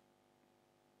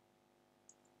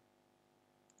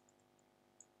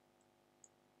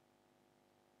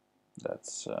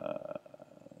 That's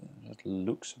that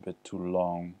looks a bit too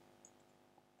long.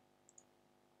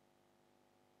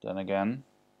 Then again,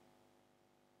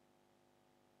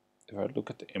 if I look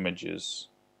at the images,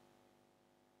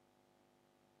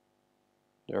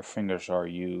 their fingers are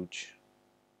huge.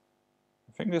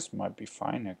 I think this might be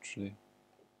fine actually.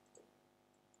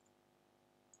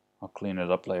 I'll clean it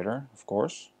up later, of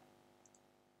course.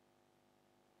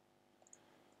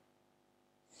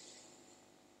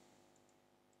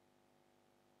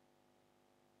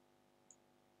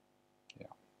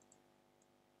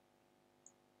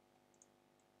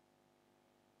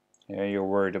 Yeah, you're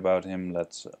worried about him.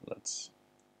 Let's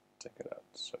take it out.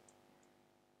 So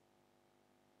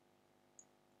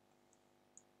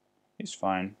he's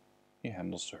fine. He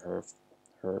handles the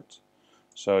hurt.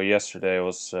 So yesterday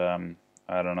was I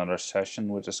had another session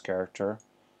with this character,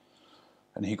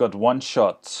 and he got 1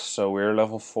 shot. So we're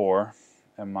level 4,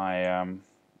 and my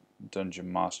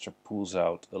dungeon master pulls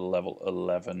out a level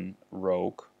 11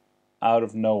 rogue out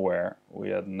of nowhere. We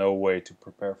had no way to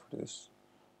prepare for this,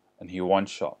 and he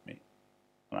 1-shot me,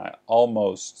 and I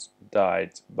almost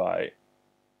died by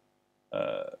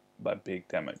big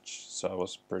damage. So I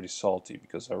was pretty salty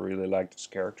because I really liked this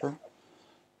character,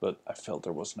 but I felt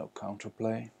there was no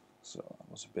counterplay, so I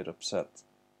was a bit upset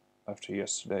after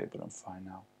yesterday, but I'm fine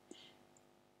now.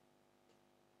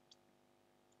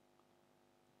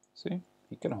 See,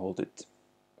 he can hold it.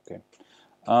 Okay.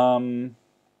 So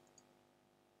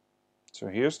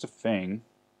here's the thing.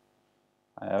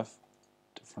 I have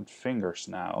different fingers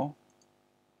now,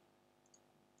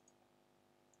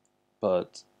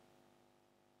 but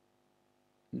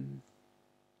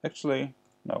Actually,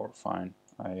 no, we're fine.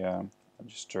 I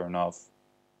just turn off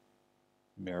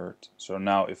mirrored. So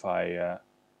now if I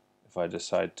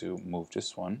decide to move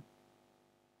this one,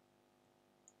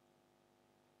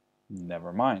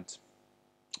 never mind.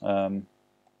 If I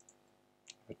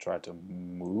try to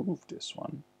move this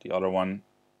one, the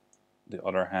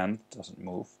other hand doesn't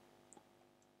move.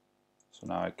 So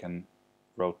now I can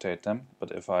rotate them.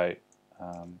 But if I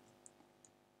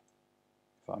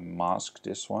mask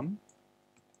this one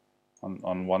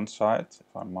on one side,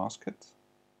 if I mask it,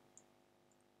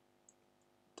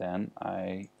 then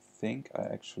I think I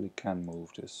actually can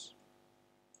move this.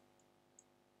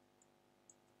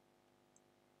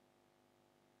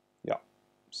 Yeah,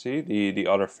 see, the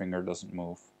other finger doesn't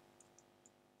move,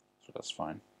 so that's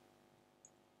fine.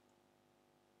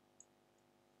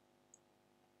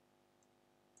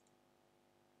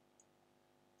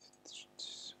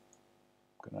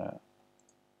 Gonna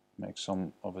make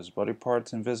some of his body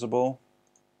parts invisible,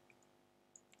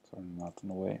 so I'm not in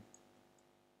the way.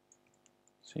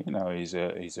 See, now he's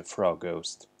a frog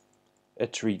ghost, a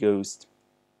tree ghost.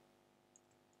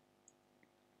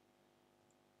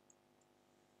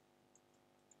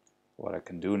 What I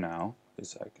can do now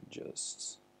is I can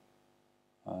just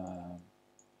I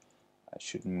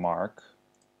should mark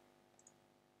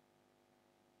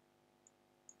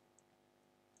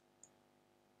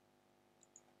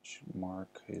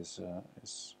his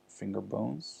finger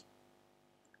bones.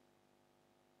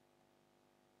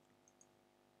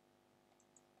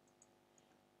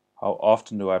 How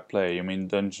often do I play? You mean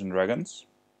Dungeons and Dragons?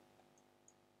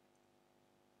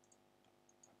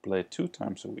 I play 2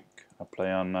 times a week. I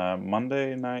play on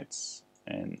Monday nights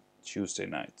and Tuesday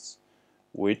nights,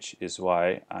 which is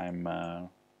why I'm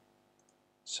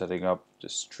setting up the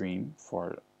stream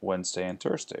for Wednesday and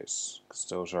Thursdays, because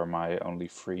those are my only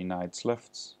free nights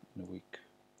left in the week.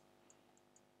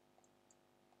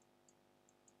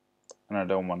 And I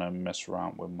don't want to mess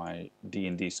around with my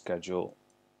D&D schedule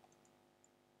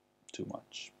too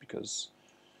much, because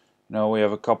we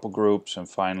have a couple groups and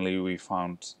finally we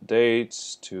found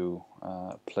dates to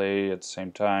play at the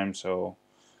same time, so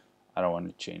I don't want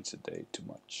to change the date too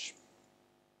much.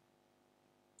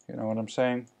 You know what I'm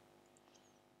saying?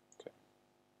 Okay.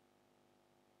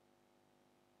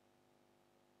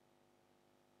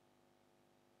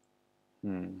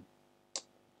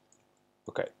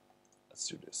 Okay, let's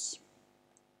do this.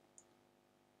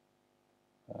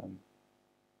 There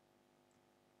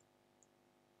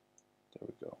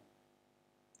we go.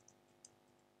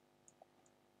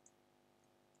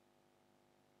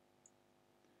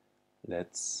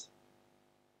 Let's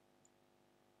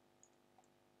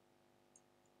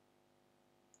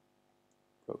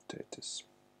rotate this.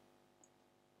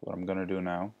 What I'm gonna do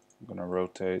now, I'm gonna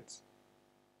rotate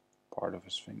part of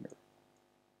his finger.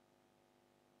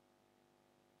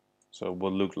 So it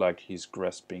will look like he's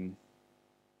grasping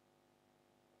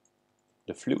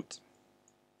the flute.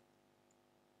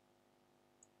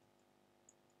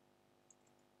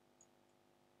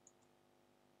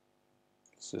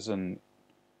 This is an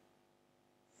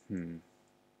I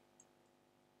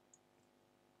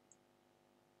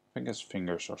think his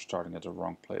fingers are starting at the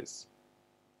wrong place.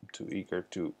 I'm too eager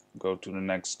to go to the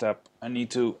next step. I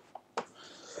need to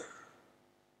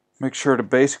make sure the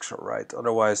basics are right,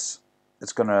 otherwise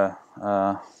it's gonna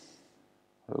oh,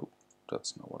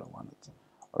 that's not what I wanted.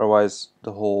 Otherwise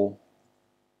the whole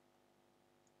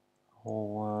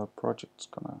project's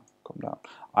gonna come down.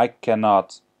 I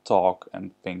cannot talk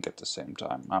and think at the same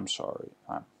time. I'm sorry.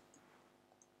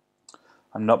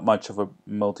 I'm not much of a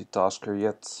multitasker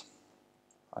yet.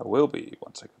 I will be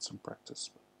once I get some practice.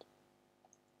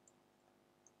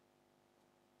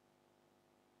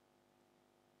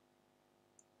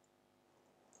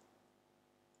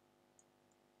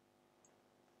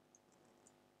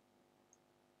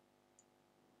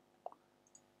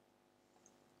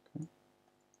 Okay.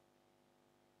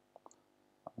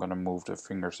 I'm gonna move the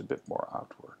fingers a bit more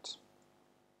outwards.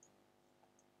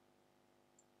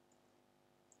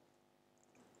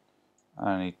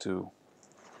 I need to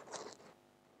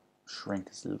shrink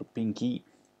his little pinky.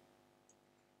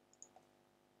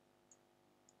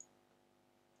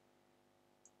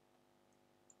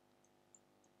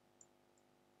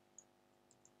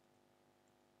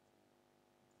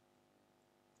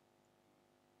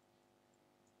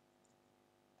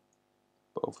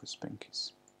 Both his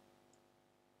pinkies.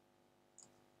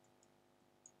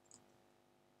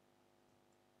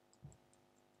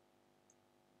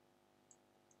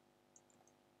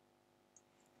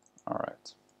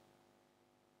 Alright.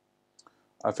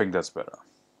 I think that's better.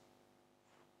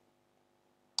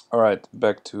 Alright,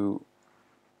 back to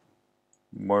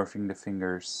morphing the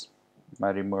fingers.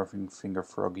 Mighty Morphin Finger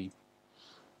Froggy.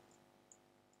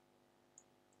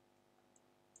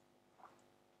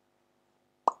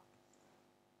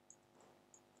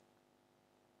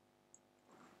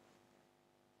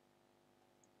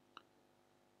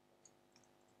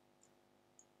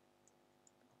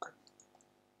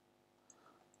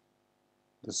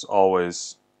 This is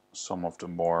always some of the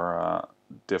more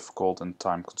difficult and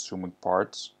time-consuming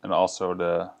parts, and also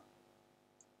the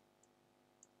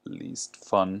least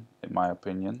fun, in my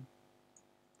opinion.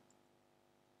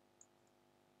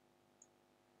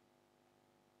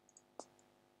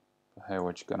 But hey,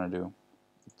 what you gonna do?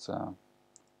 It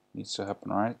needs to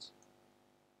happen, right?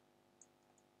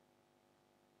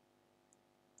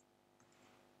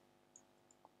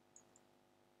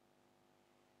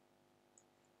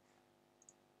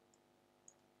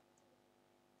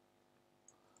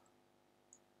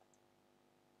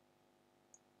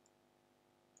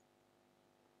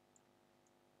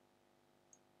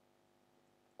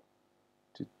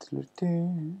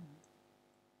 Okay,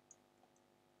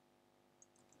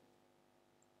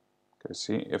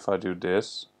 see, if I do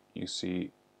this, you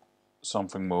see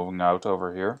something moving out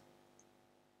over here.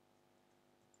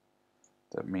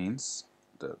 That means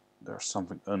that there's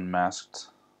something unmasked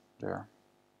there.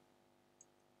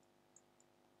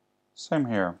 Same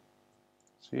here.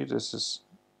 See, there's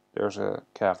a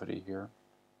cavity here.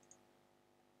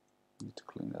 Need to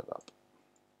clean that up.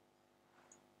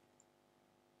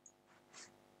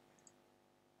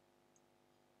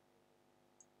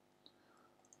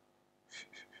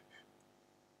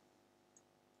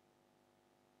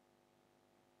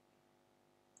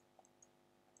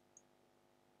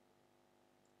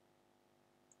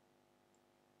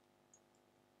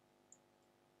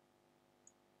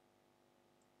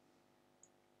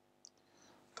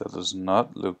 That does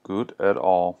not look good at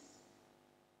all.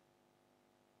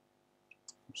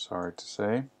 I'm sorry to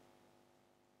say.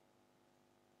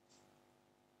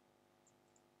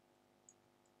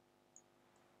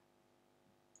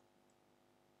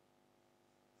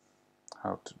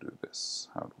 How to do this?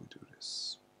 How do we do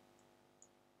this?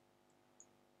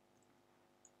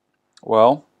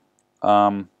 Well,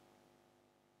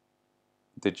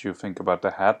 did you think about the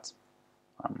hat?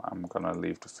 I'm gonna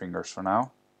leave the fingers for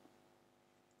now.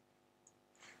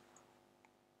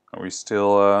 Are we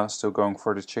still going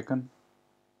for the chicken?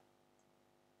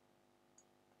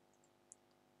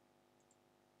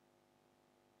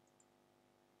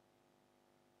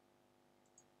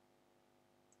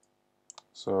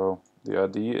 So the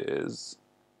idea is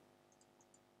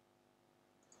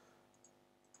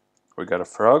we got a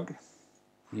frog.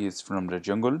 He is from the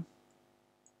jungle.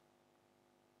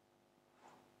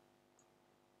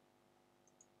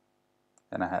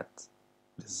 And a hat.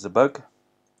 This is a bug.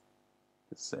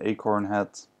 This is an acorn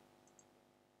hat.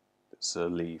 This is a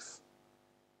leaf.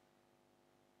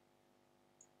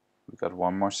 We got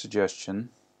one more suggestion.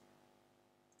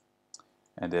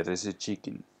 And that is a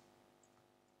chicken.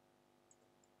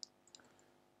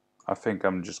 I think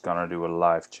I'm just gonna do a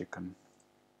live chicken.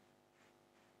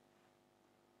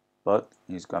 But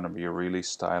he's gonna be really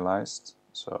stylized,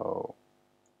 so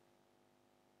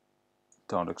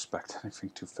don't expect anything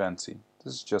too fancy.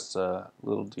 This is just a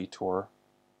little detour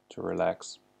to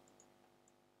relax.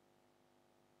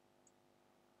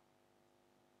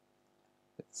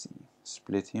 Let's see,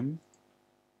 split him.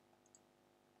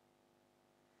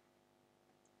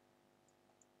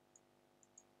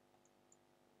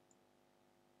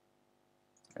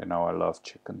 You know I love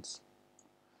chickens.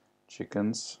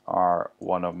 Chickens are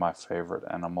one of my favorite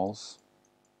animals.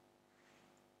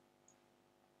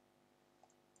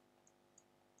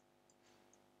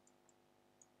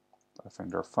 I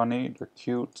think they're funny, they're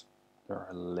cute, they're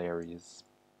hilarious.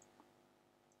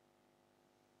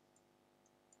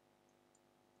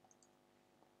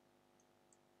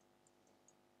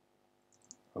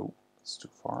 Oh, that's too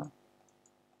far.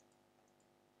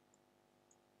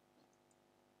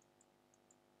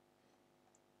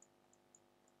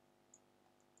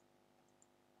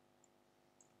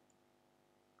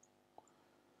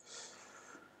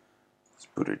 Let's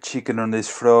put a chicken on this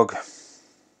frog.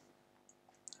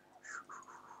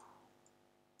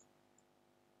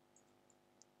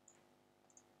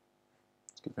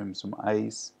 Give him some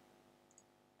eyes.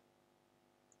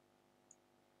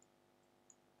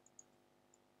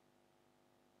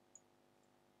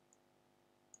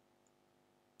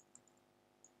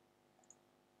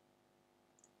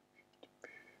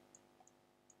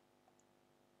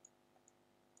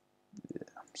 Yeah,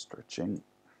 I'm stretching.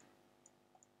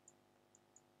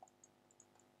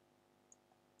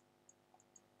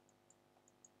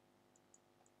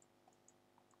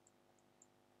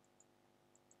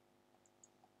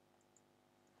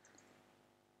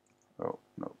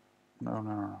 No, no,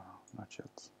 no, no, not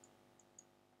yet.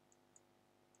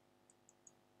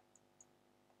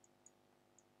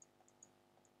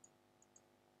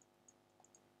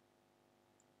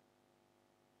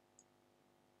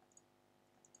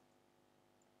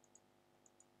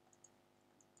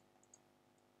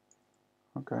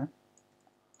 Okay.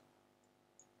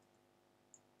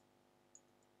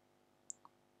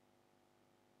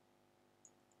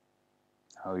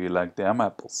 How you like them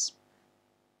apples?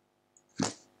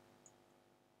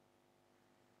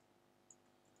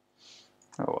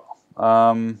 Oh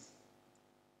well.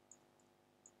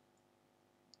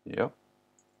 Yep.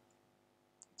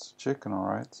 It's a chicken,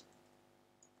 alright.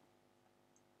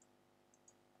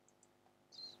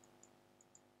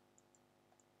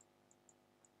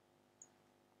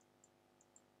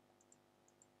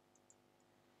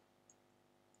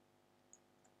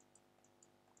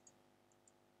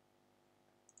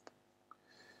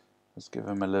 Let's give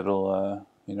him a little,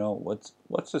 you know,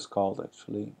 what's this called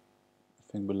actually?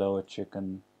 I think below a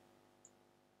chicken.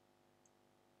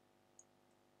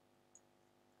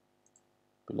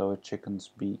 Below a chicken's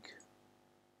beak.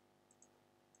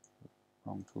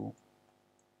 Wrong tool.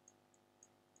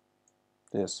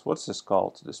 This, what's this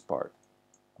called, this part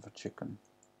of a chicken?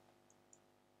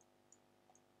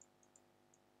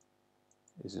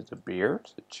 Is it a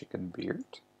beard? A chicken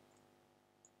beard?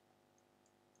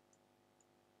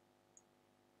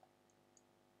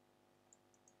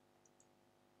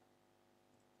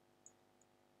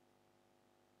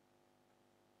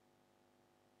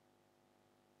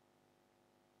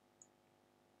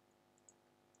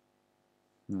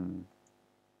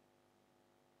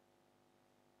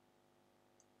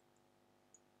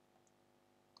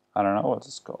 I don't know what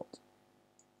it's called.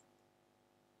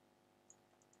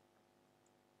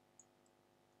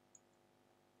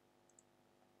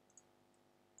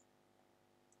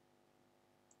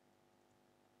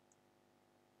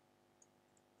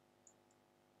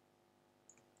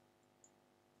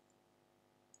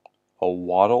 A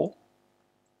waddle?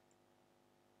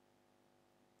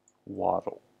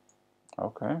 Waddle.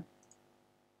 Okay.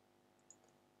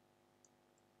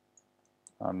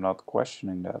 I'm not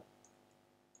questioning that.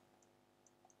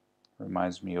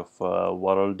 Reminds me of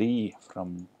Waddle Dee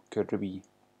from Kirby.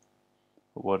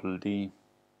 Waddle Dee.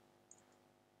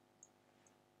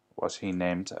 Was he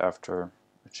named after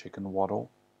a chicken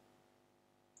waddle?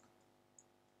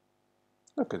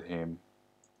 Look at him.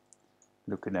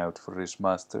 Looking out for his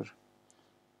master.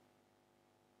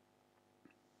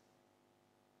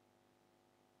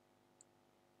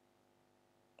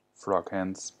 Frog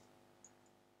hands.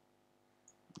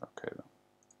 Okay then.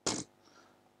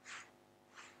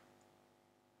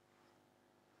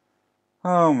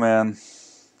 Oh man.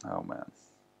 Oh man.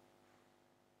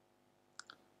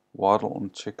 Waddle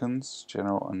on chickens,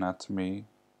 general anatomy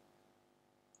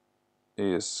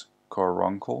is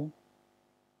caruncle.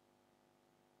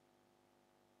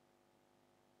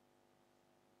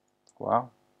 Wow.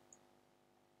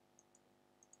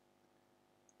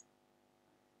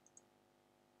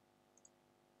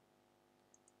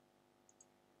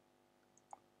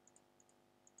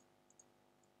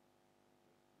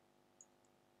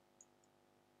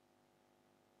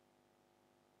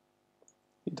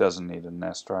 He doesn't need a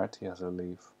nest, right? He has a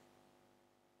leaf.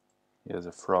 He has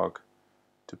a frog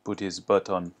to put his butt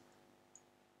on.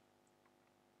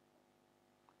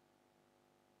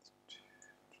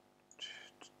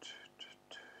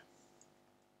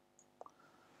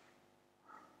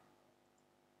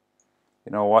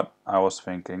 You know what? I was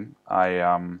thinking, I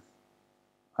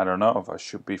don't know if I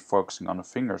should be focusing on the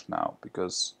fingers now,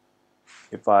 because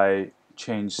if I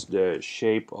change the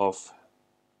shape of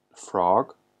the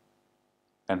frog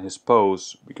and his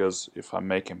pose, because if I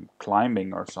make him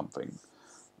climbing or something,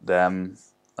 then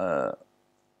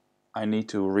I need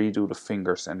to redo the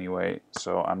fingers anyway,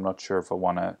 so I'm not sure if I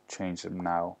want to change them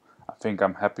now. I think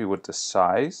I'm happy with the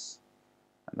size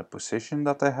and the position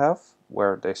that they have,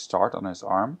 where they start on his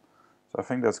arm, so I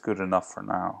think that's good enough for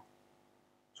now.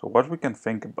 So what we can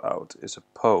think about is a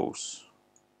pose.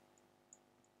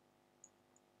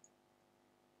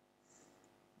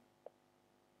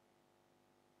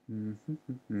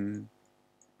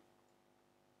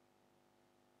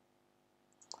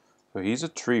 So he's a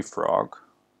tree frog.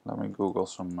 Let me Google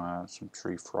some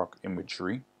tree frog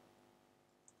imagery.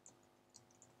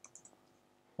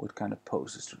 What kind of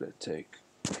poses do they take?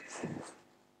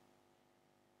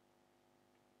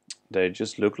 They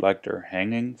just look like they're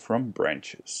hanging from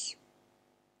branches.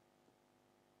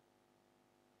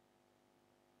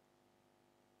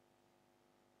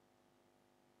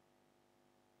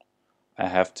 I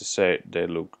have to say, they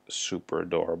look super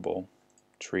adorable.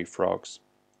 Tree frogs.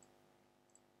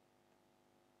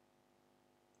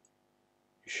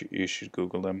 You should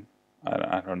Google them.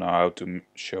 I don't know how to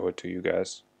show it to you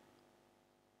guys,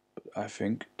 but I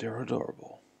think they're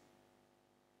adorable.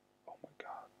 Oh my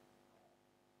god.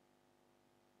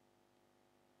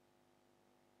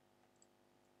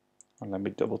 Well, let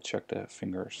me double check the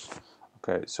fingers.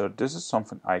 Okay, so this is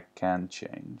something I can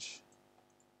change.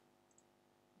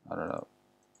 I don't know.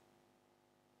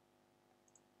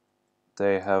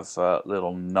 They have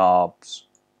little knobs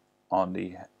on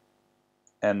the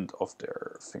end of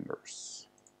their fingers.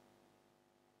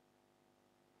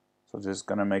 So this is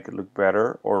gonna make it look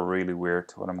better or really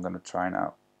weird, what I'm gonna try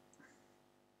now.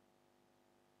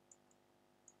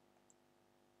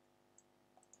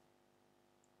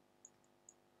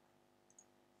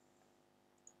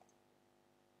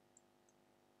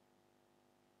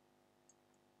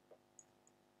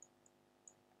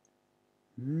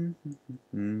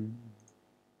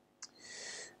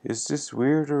 Is this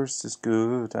weird or is this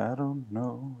good? I don't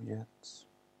know yet.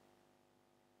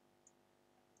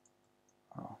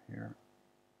 Oh, here.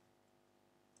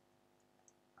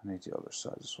 I need the other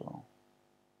side as well.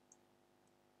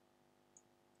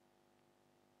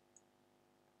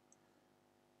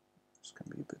 This can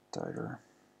be a bit tighter.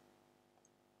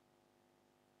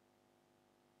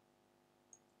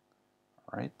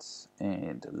 Alright,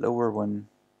 and the lower one.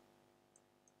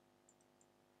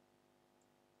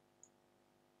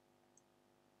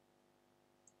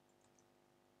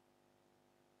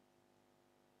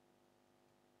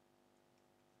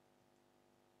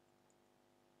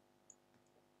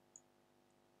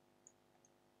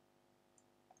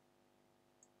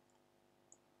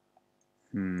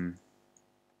 I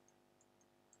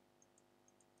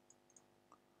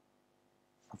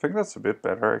think that's a bit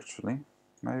better actually,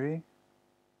 maybe.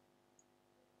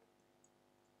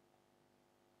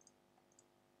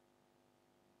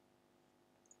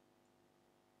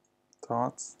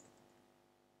 Thoughts?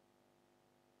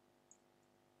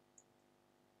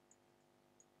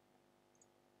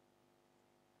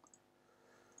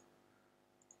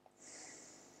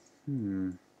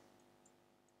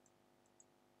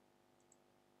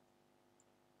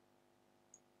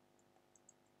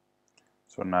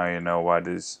 So now you know why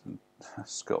this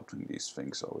sculpting these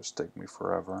things always take me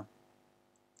forever.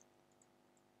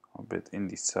 I'm a bit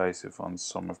indecisive on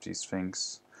some of these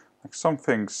things. Like some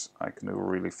things I can do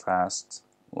really fast,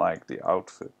 like the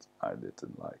outfit I did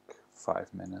in like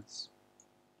 5 minutes.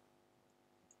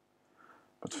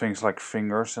 But things like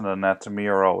fingers and anatomy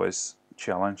are always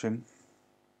challenging.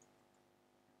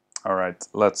 All right,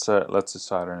 let's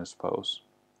decide on his pose.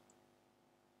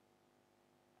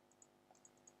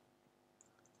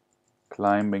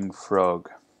 Climbing frog.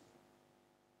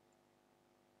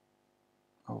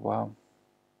 Oh wow.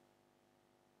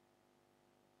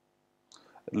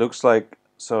 It looks like,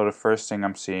 so the first thing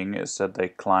I'm seeing is that they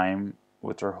climb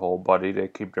with their whole body. They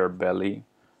keep their belly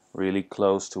really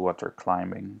close to what they're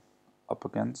climbing up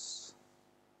against.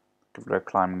 If they're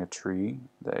climbing a tree,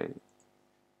 they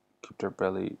keep their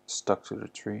belly stuck to the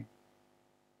tree.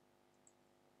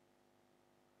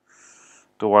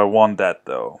 Do I want that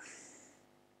though?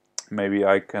 Maybe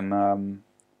I can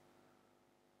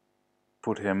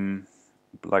put him,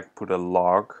 like put a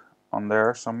log on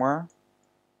there somewhere.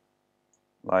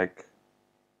 Like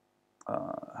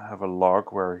have a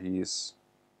log where he's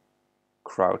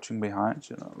crouching behind,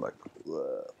 you know, like.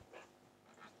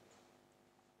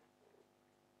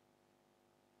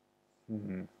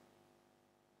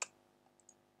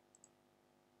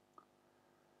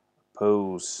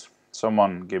 Pose.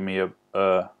 Someone give me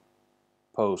a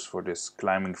pose for this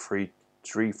climbing free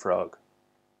tree frog.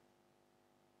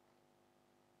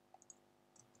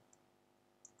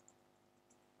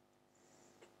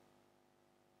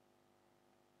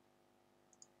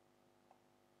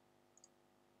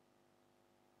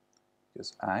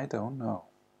 Because I don't know.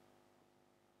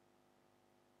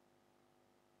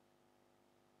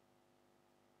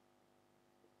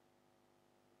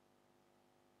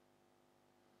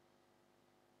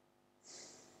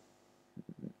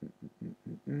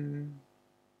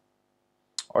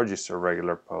 Or just a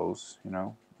regular pose, you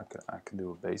know. I can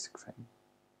do a basic thing.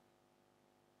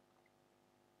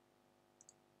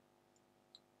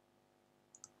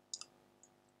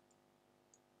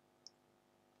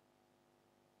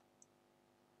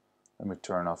 Let me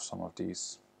turn off some of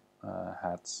these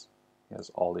hats. He has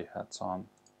all the hats on.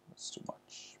 That's too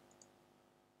much.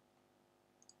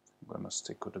 I'm gonna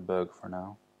stick with the bug for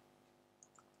now.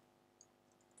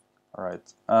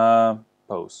 Alright,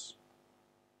 pose.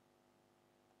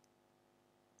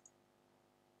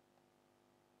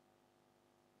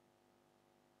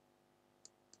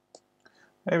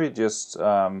 Maybe just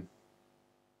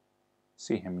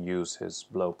see him use his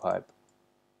blowpipe.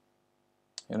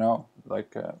 you know,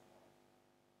 like a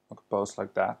pose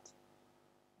like that,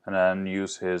 and then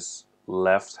use his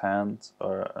left hand,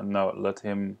 or no, let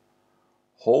him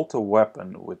hold the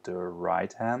weapon with the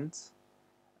right hand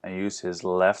and use his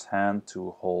left hand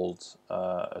to hold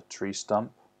a tree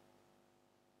stump.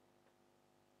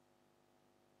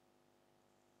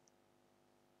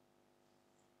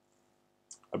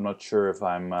 I'm not sure if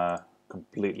I'm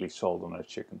completely sold on a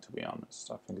chicken, to be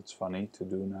honest. I think it's funny to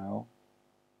do now.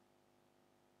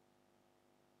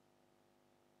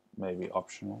 Maybe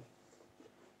optional.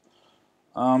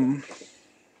 Let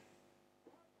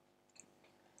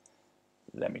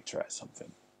me try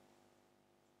something.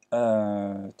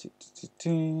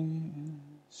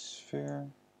 Sphere.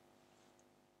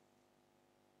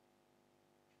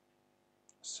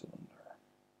 Cylinder.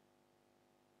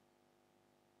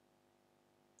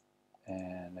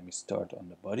 And let me start on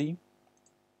the body.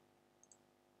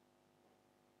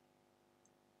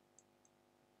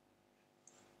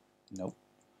 Nope.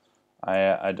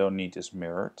 I don't need this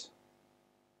mirrored.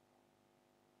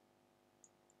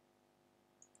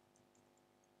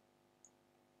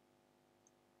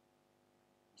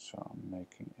 So I'm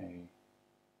making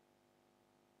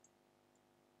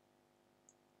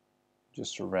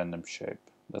just a random shape.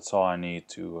 That's all I need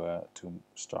to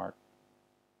start.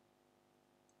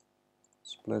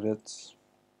 Split it. Let's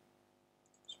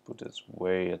put this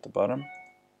way at the bottom.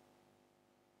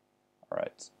 All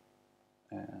right.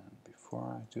 And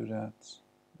before I do that,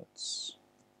 let's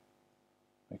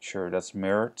make sure that's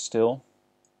mirrored still.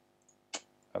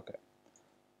 Okay.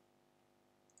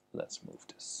 Let's move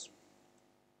this.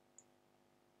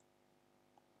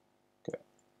 Okay.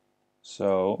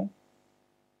 So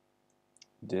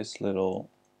this little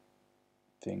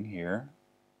thing here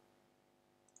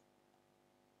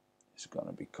is going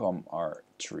to become our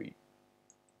tree.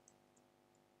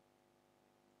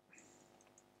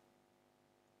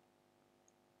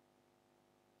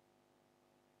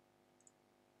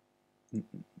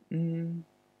 Okay.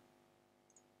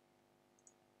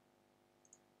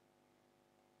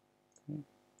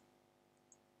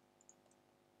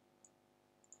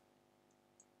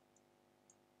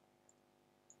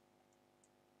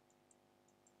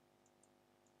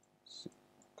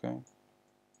 Okay.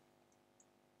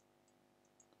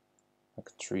 Like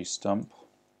a tree stump.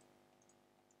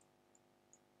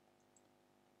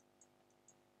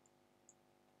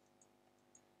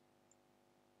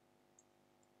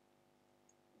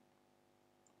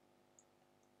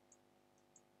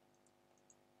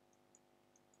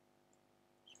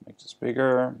 Just make this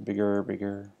bigger, bigger,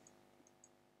 bigger.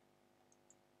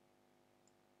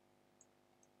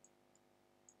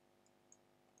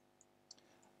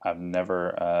 I've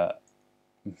never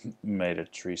made a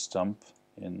tree stump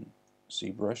in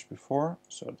ZBrush before,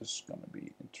 so this is going to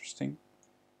be interesting.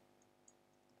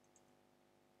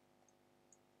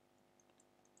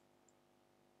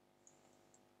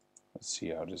 Let's see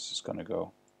how this is going to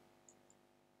go.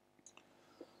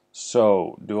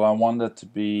 So, do I want it to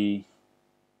be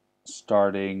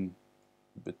starting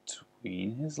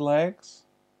between his legs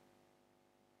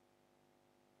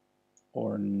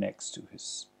or next to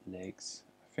his legs?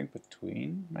 I think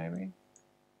between, maybe.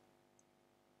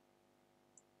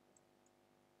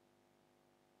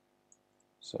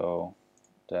 So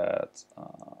that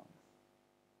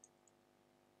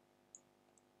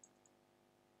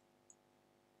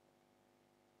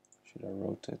should I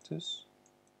rotate this?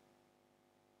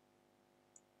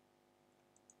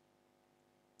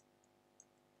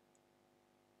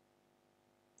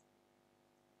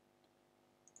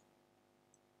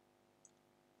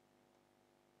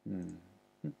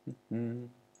 Let's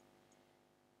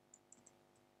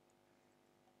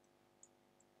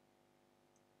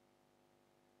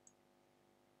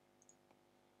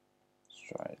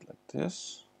try it like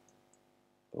this.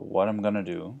 But what I'm gonna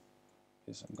do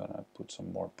is I'm gonna put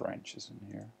some more branches in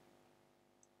here.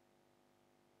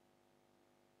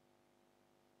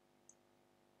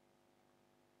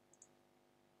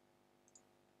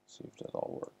 See if that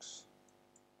all works.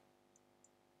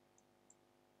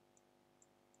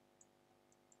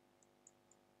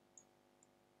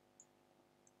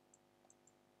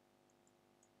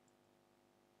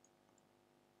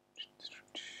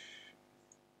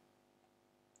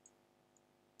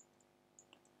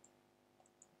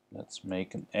 Let's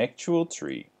make an actual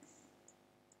tree.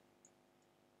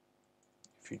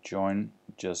 If you join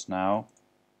just now,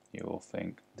 you will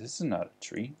think this is not a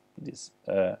tree, this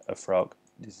a frog.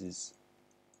 This is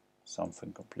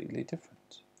something completely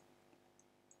different.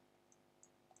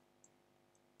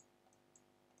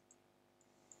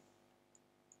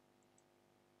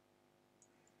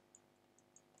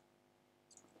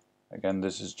 Again,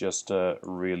 this is just a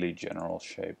really general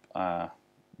shape.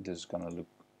 This is gonna look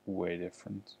way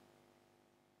different,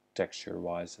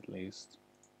 texture-wise at least.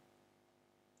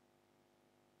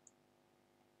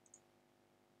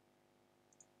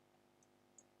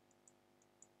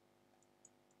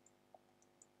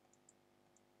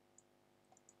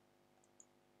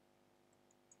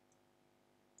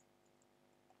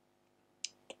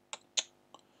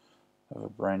 I have a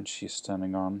branch he's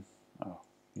standing on. Oh,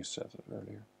 you said it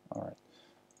earlier. All right.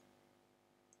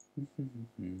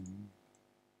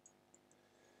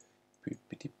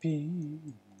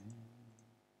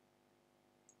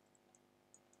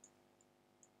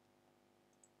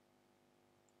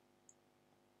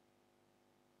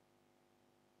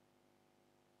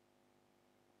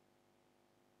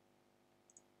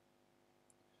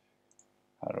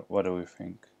 What do we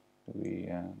think?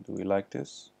 Do we like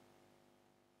this?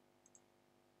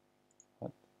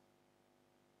 What?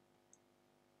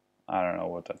 I don't know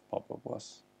what that pop-up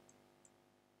was.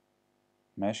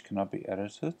 Mesh cannot be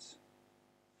edited.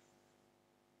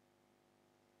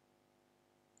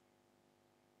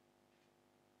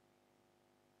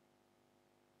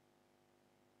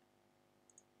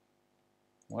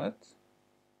 What?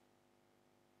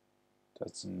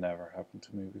 That's never happened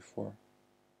to me before.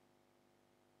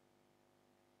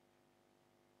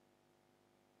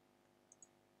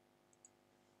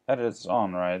 Edit's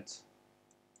on, right?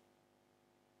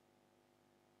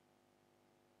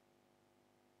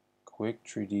 Quick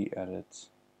 3D edit.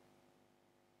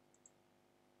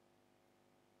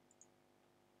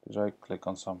 Did I click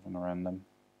on something random?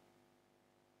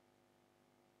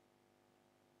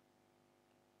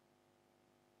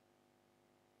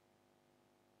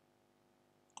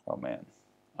 Oh man.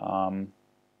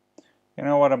 You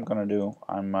know what I'm gonna do?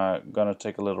 I'm gonna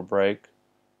take a little break,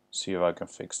 see if I can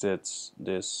fix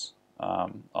this.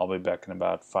 I'll be back in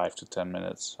about 5 to 10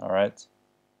 minutes. All right.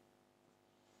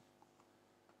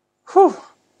 Whew.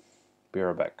 Be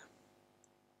right back.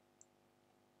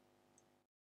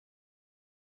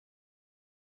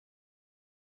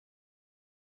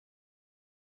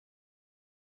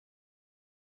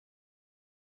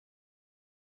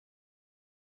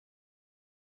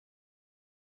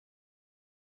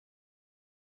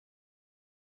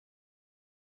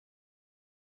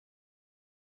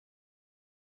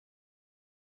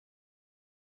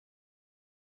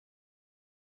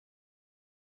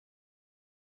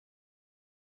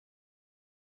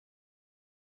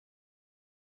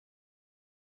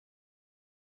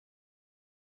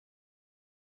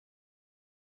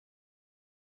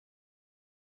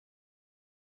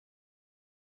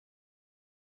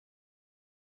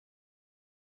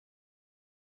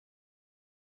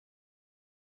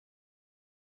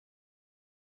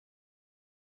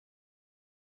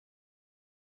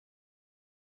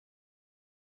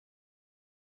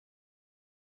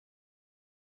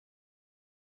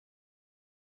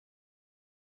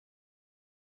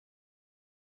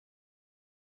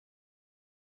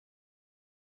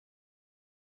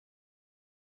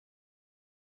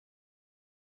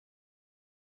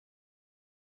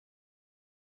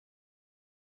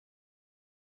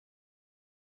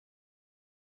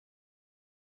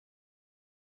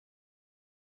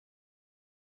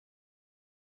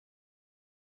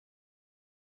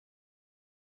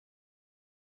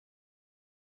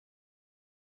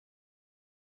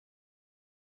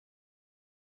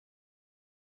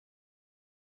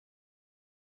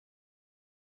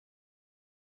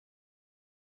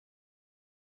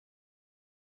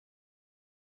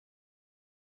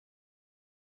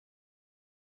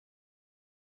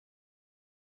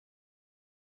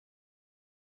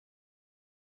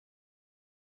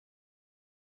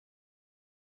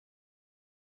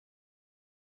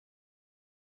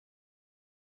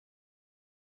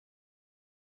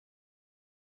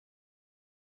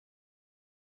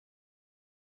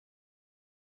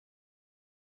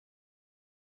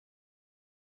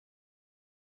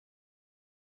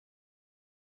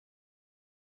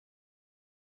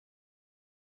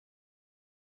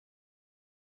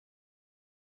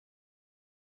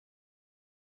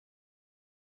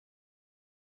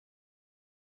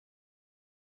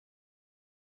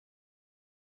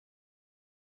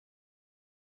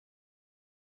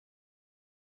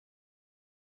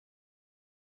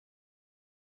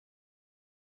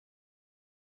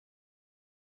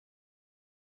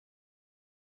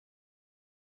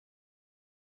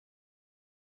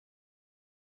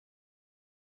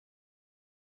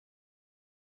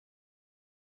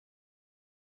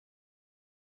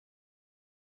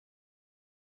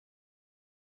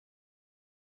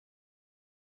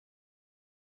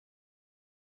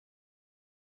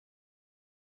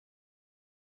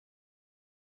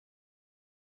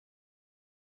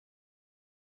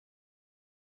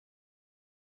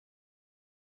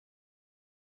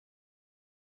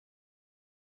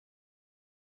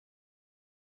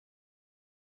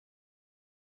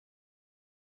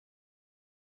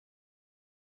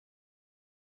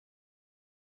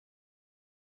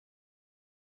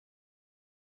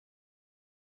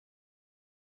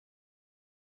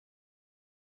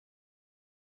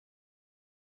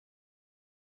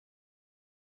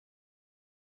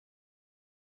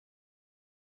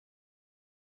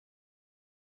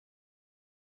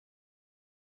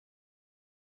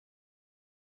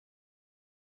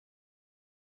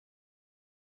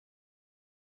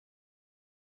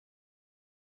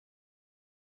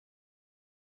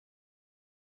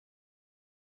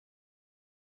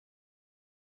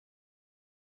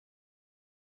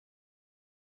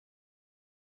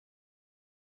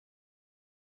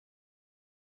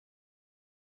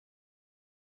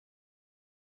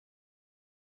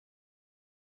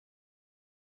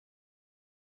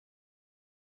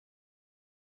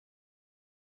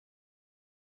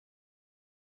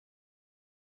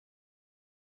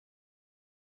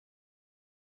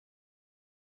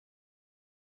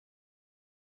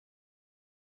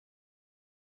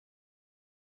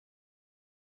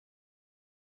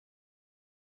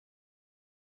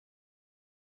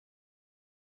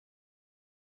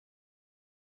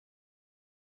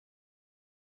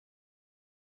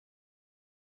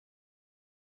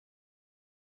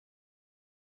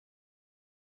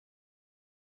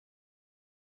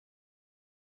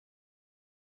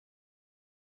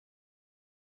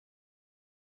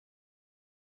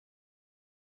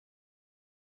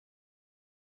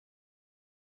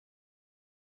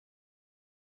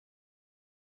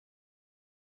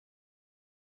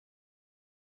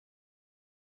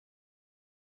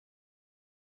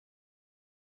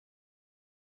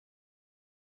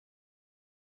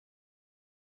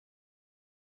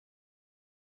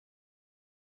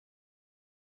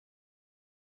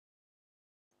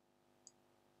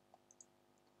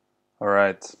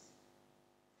 Alright,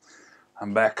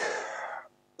 I'm back.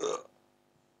 I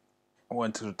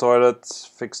went to the toilet,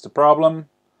 fixed the problem,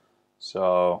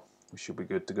 so we should be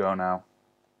good to go now.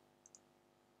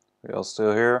 We all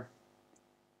still here?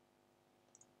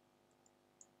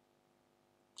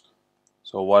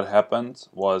 So what happened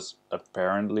was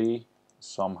apparently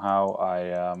somehow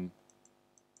I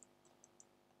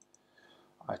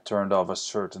turned off a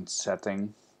certain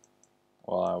setting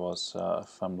while I was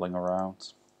fumbling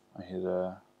around. I hit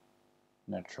a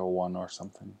natural one or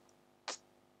something.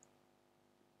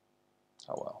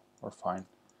 Oh well, we're fine.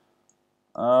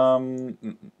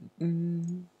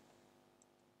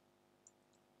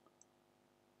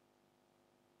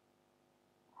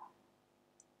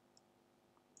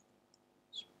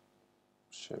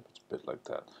 Shape it a bit like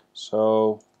that.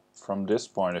 So from this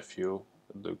point of view,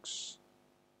 it looks,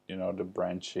 you know, the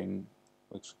branching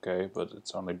looks okay, but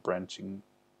it's only branching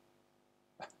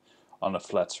on a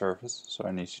flat surface, so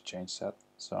I need to change that.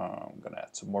 So I'm gonna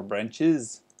add some more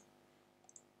branches.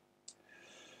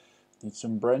 Need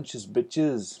some branches,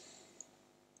 bitches.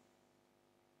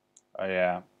 Oh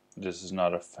yeah, this is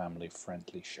not a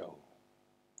family-friendly show.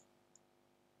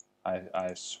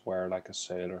 I swear like a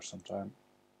sailor sometimes.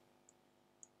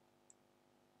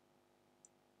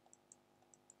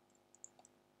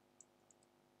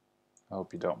 I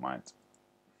hope you don't mind.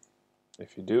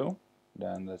 If you do,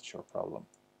 then that's your problem.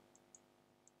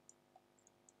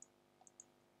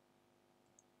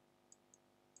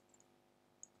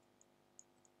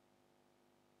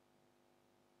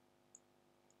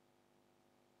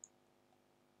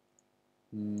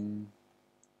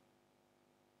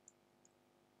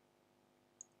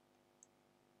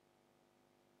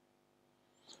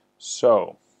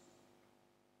 So,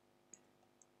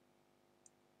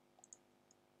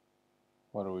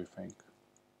 what do we think?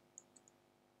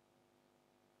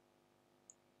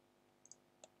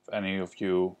 If any of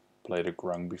you played a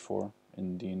Grung before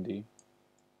in D&D?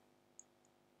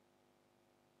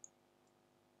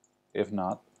 If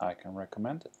not, I can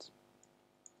recommend it.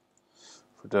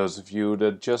 For those of you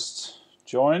that just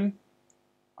join,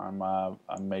 I'm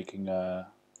making a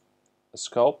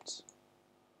sculpt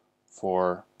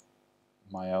for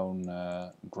my own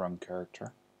Grung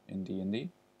character in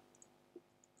D&D.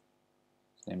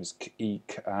 His name is K,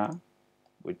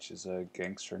 which is a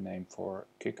gangster name for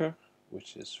kikker,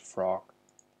 which is frog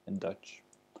in Dutch.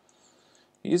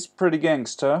 He's pretty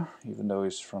gangster, even though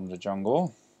he's from the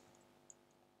jungle.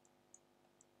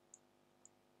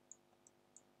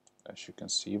 As you can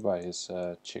see by his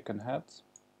chicken head,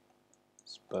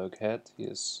 his bug head. He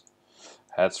has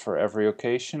hats for every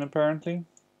occasion, apparently.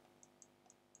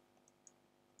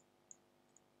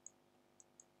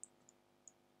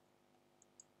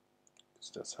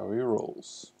 Because that's how he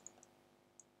rolls.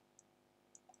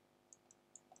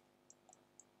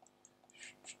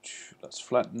 Let's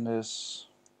flatten this.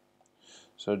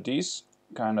 So these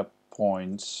kind of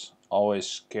points always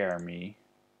scare me.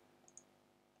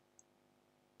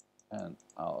 And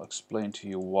I'll explain to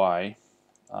you why.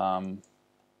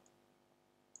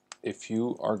 If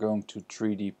you are going to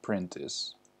 3D print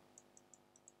this,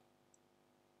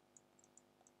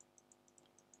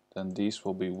 then these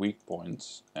will be weak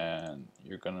points and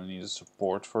you're gonna need a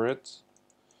support for it,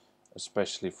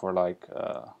 especially for like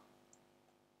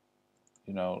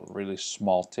you know, really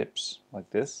small tips like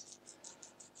this.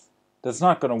 That's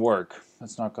not gonna work.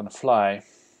 That's not gonna fly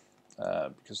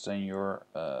because then your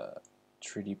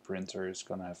 3D printer is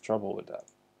gonna have trouble with that.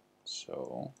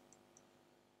 So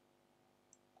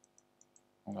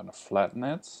I'm gonna flatten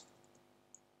it.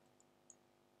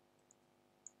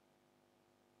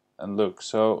 And look,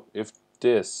 so if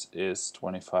this is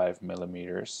 25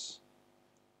 millimeters,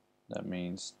 that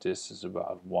means this is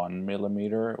about 1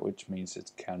 millimeter, which means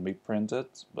it can be printed,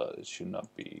 but it should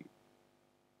not be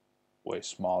way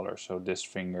smaller. So this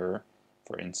finger,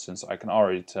 for instance, I can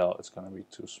already tell it's going to be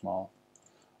too small.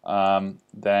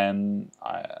 Then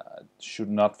I should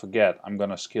not forget, I'm going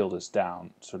to scale this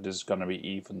down. So this is going to be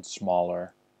even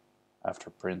smaller after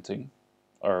printing,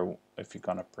 or if you're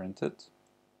going to print it.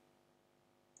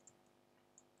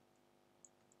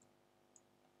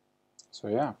 So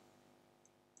yeah.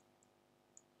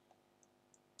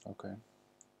 Okay.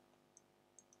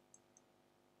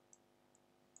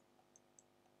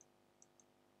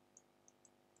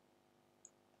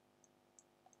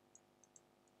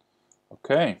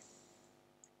 Okay.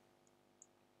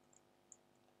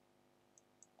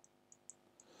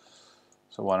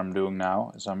 So what I'm doing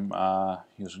now is I'm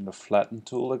using the flatten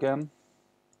tool again.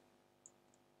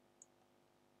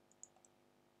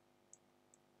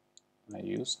 I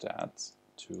use that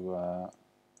to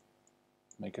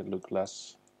make it look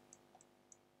less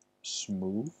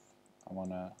smooth I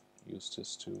want to use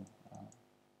this to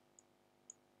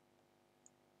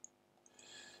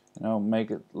make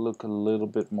it look a little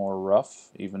bit more rough,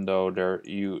 even though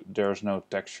there's no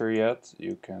texture yet.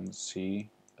 You can see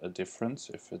a difference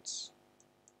if it's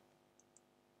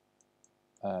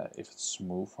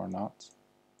smooth or not.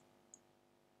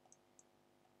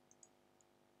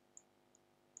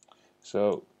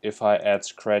 So if I add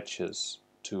scratches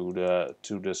to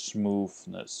the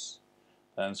smoothness,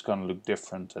 then it's going to look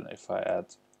different than if I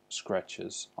add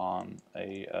scratches on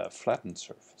a flattened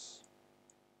surface.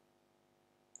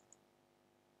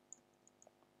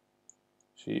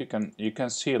 So you can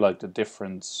see like the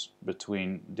difference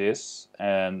between this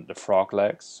and the frog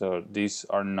legs. So these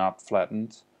are not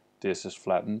flattened. This is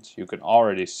flattened. You can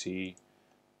already see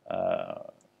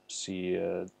a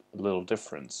little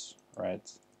difference,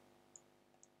 right?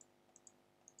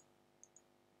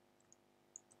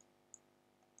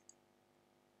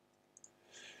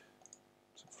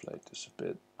 Inflate this a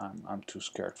bit. I'm too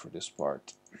scared for this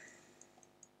part.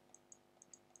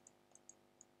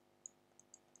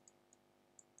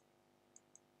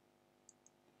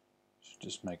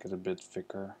 Just make it a bit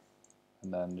thicker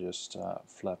and then just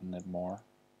flatten it more.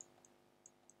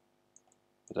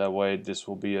 But that way this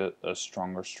will be a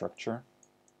stronger structure.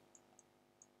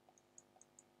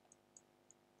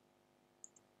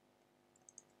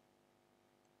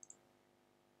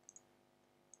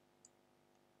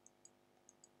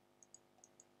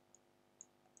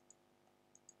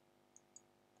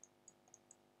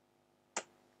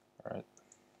 All right.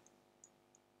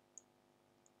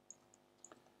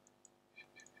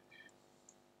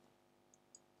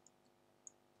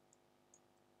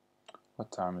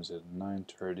 What time is it?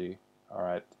 9:30. All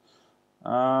right.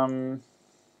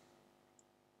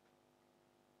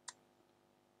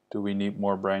 Do we need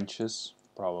more branches?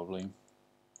 Probably.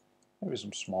 Maybe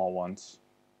some small ones.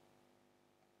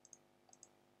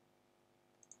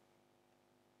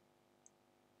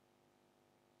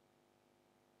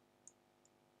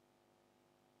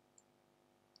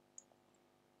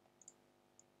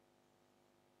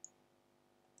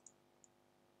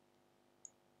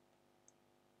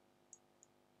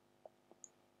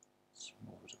 Let's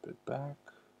move it a bit back.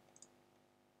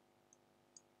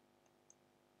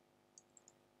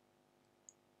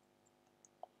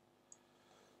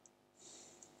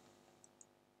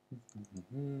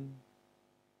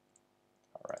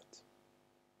 All right.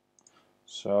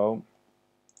 So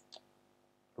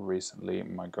recently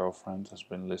my girlfriend has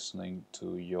been listening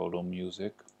to yodel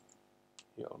music,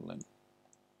 yodeling,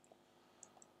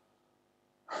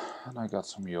 and I got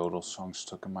some yodel songs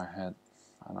stuck in my head,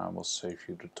 and I will save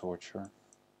you the torture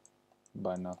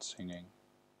by not singing.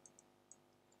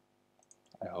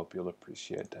 I hope you'll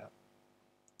appreciate that.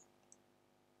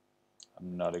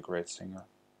 I'm not a great singer.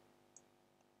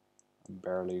 I'm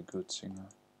barely a good singer.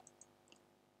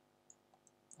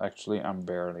 Actually, I'm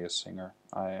barely a singer.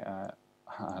 I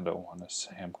don't want to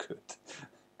say I'm good,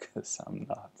 because I'm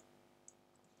not.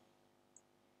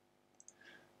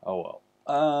 Oh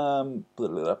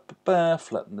well.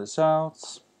 Flatten this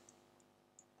out.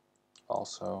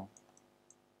 Also,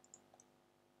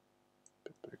 a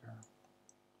bit bigger.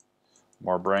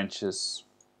 More branches.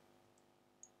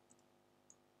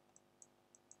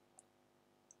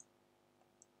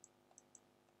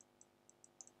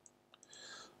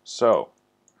 So,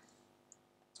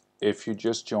 if you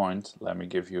just joined, let me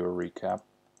give you a recap.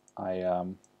 I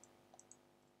am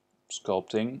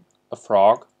sculpting a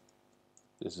frog.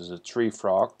 This is a tree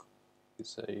frog.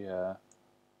 It's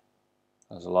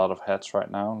there's a lot of heads right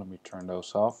now. Let me turn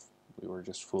those off. We were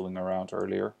just fooling around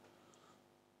earlier.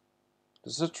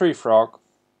 This is a tree frog,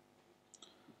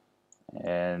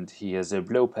 and he has a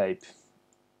blowpipe,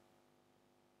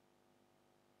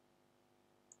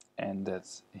 and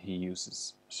that he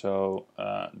uses. So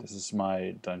this is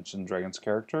my Dungeons and Dragons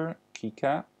character,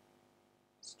 Kika.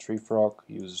 It's a tree frog.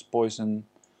 He uses poison.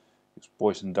 He uses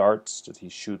poison darts that he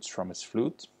shoots from his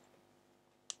flute.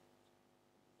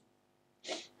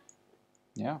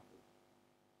 Yeah,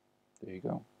 there you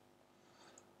go.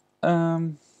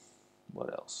 What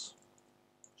else?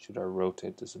 Should I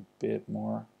rotate this a bit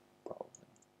more? Probably.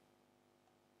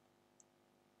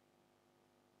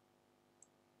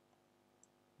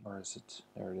 Where is it?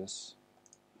 There it is.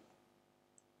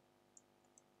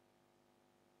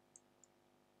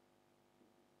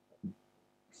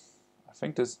 I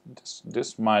think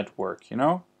this might work. You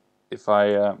know, if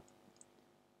I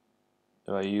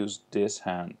use this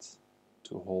hand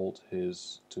to hold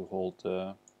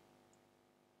the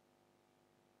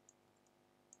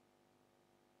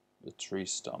tree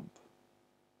stump.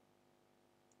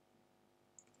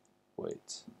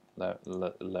 Wait,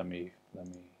 let me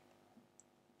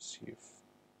see if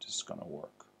this is gonna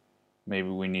work. Maybe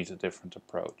we need a different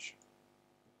approach.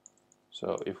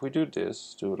 So if we do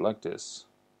this, do it like this,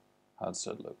 how does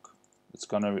that look? It's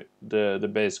gonna be, the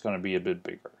base is gonna be a bit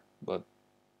bigger, but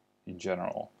in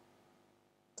general,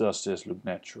 does this look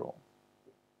natural?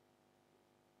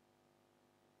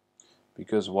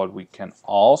 Because what we can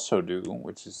also do,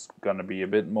 which is gonna be a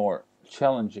bit more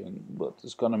challenging, but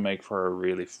it's gonna make for a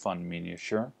really fun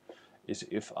miniature, is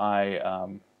if I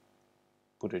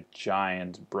put a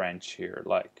giant branch here,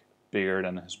 like bigger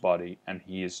than his body, and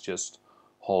he is just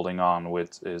holding on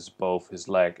with both his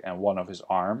leg and one of his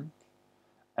arm,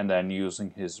 and then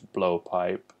using his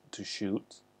blowpipe to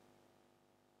shoot.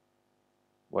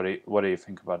 What do you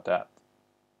think about that?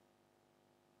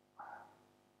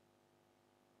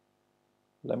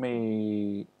 Let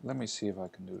me see if I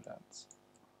can do that.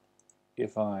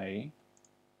 If I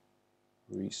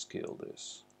rescale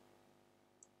this,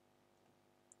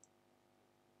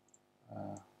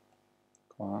 come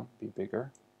on, be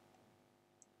bigger.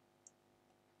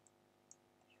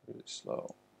 It's really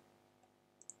slow.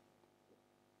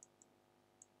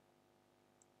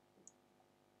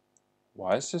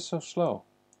 Why is this so slow?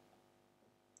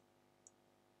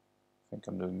 I think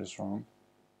I'm doing this wrong.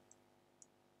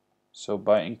 So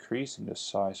by increasing the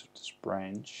size of this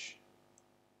branch,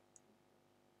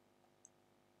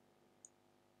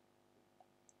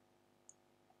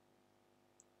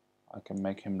 I can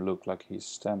make him look like he's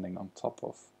standing on top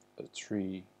of a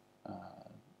tree,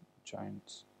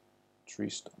 giant tree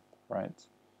stump, right?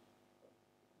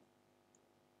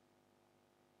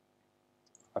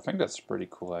 I think that's a pretty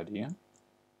cool idea.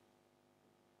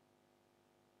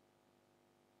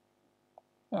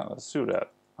 Yeah, let's do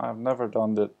that. I've never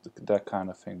done that kind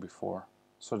of thing before.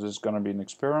 So this is going to be an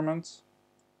experiment.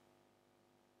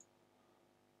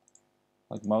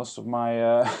 Like most of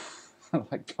my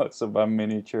like most of my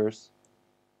miniatures.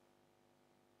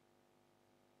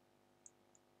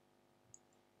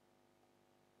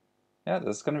 Yeah,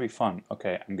 that's going to be fun.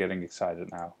 Okay, I'm getting excited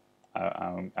now.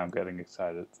 I'm getting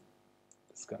excited.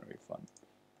 It's going to be fun.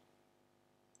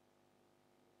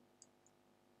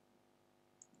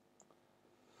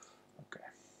 Okay,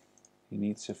 he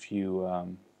needs a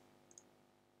few.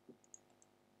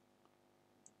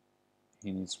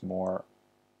 He needs more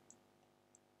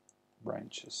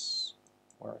branches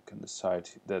where I can decide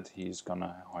that he's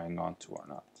gonna hang on to or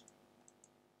not.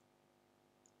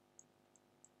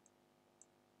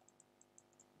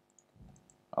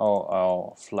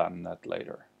 I'll flatten that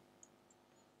later.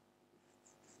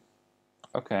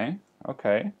 Okay,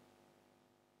 okay.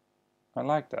 I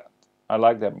like that. I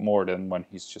like that more than when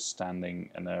he's just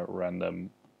standing and a random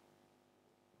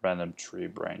tree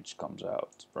branch comes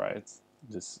out, right?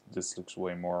 This looks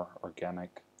way more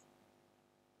organic.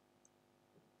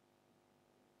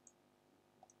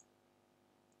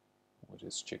 With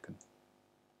his chicken.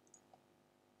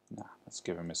 Nah, let's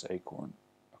give him his acorn.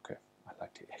 Okay, I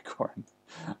like the acorn.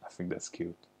 I think that's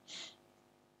cute.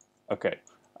 Okay,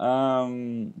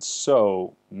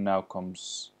 so now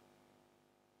comes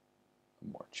a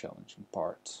more challenging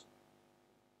part.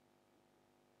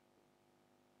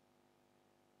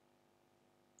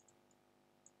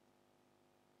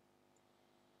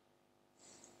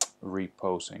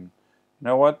 Reposing. You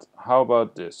know what? How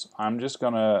about this? I'm just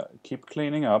gonna keep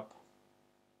cleaning up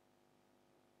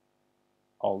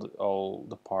all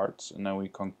the parts, and then we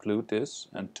conclude this.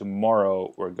 And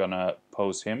tomorrow we're gonna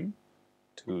pose him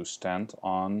to stand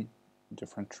on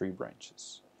different tree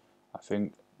branches. I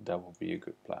think that will be a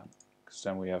good plan, because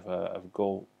then we have a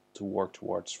goal to work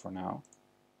towards for now.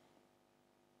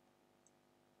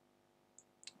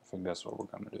 I think that's what we're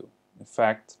gonna do. In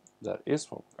fact, that is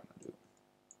what we're gonna do.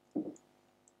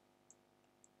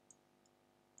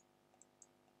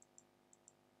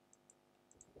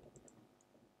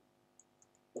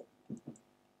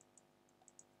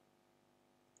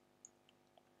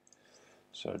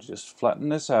 So just flatten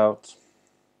this out,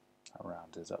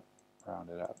 round it up,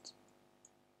 round it out.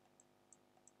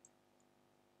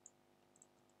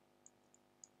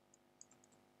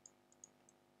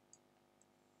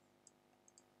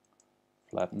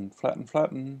 Flatten, flatten,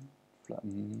 flatten,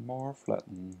 flatten, more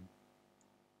flatten.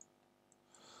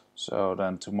 So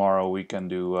then tomorrow we can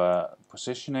do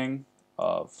positioning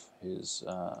of his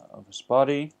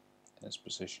body, his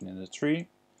position in the tree.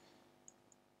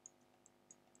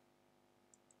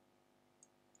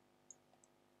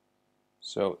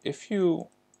 So if you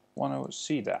want to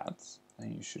see that,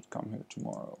 then you should come here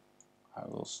tomorrow. I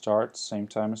will start same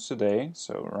time as today,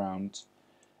 so around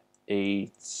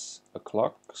 8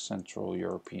 o'clock Central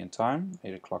European Time,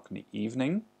 8 o'clock in the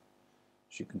evening.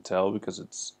 As you can tell, because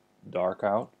it's dark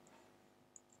out.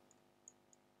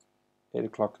 8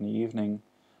 o'clock in the evening.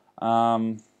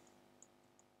 And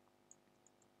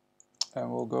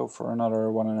we'll go for another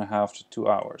 1.5 to 2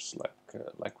 hours,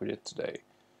 like we did today.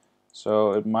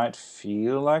 So it might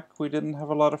feel like we didn't have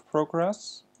a lot of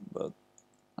progress, but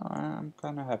I'm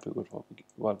kind of happy with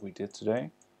what we did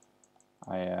today.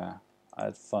 I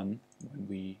had fun when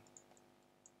we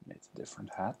made the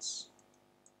different hats.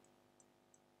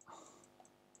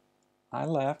 I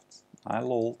laughed, I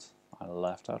lolled, I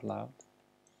laughed out loud.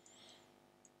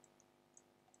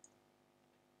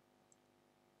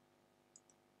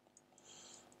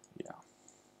 Yeah.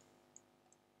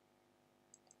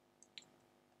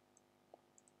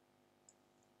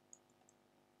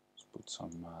 Let's put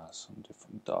some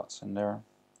different dots in there.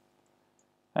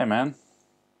 Hey man,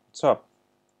 what's up?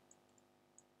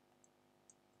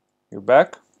 You're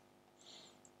back?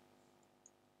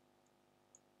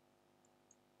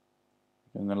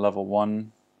 Doing a level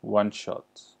 1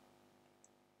 one-shot.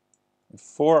 In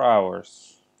 4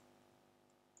 hours.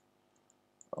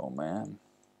 Oh man,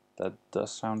 that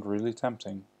does sound really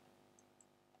tempting.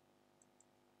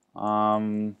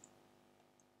 How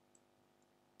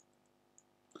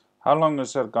long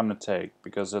is that gonna take?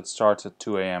 Because it starts at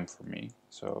 2 AM for me,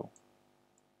 so...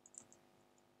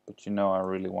 But you know I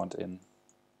really want in.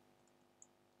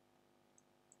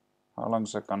 How long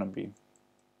is that gonna be?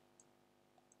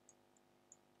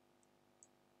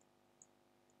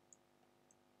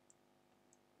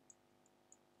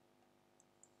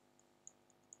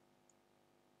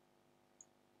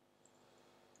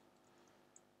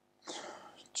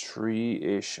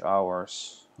 Three-ish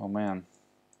hours. Oh man.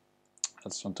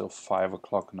 That's until 5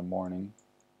 o'clock in the morning.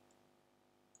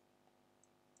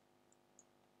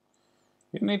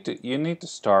 You need to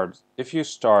start, if you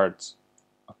start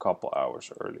a couple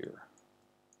hours earlier,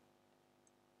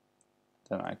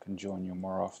 then I can join you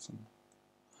more often.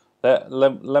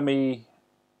 Let me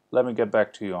get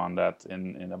back to you on that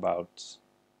in about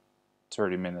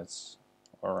 30 minutes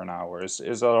or an hour. Is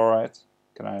that alright?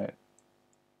 Can I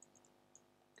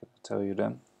tell you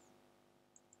then?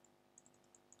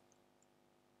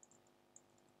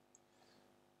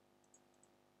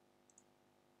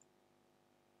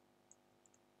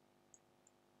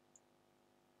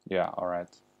 Yeah,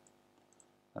 alright.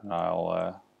 And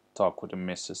I'll talk with the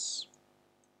missus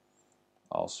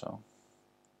also.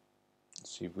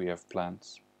 See if we have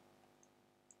plans.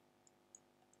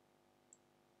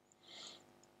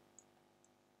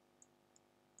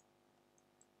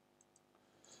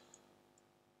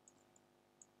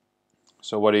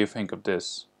 So what do you think of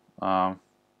this?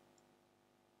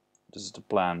 This is the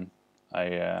plan.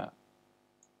 I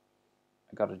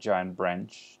got a giant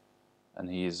branch, and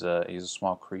he's a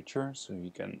small creature, so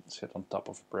he can sit on top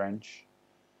of a branch.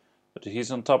 But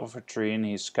he's on top of a tree and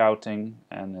he's scouting,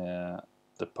 and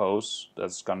the pose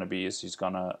that's gonna be is he's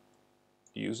gonna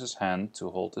use his hand to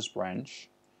hold this branch,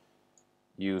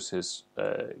 use his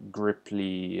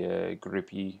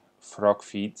grippy frog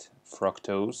feet, frog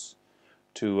toes,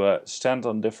 to stand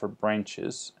on different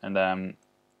branches, and then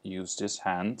use this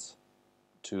hand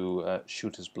to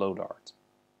shoot his blow dart.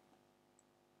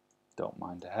 Don't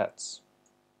mind the heads.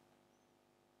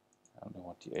 I don't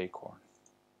want the acorn.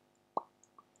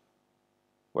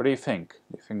 What do you think?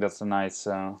 Do you think that's a nice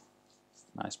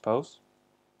pose?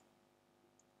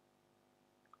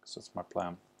 Because that's my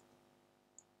plan.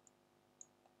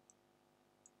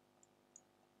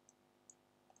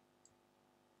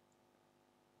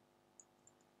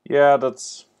 Yeah,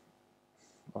 that's...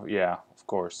 Oh, yeah, of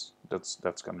course.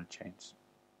 That's gonna change.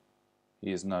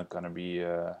 He is not gonna be...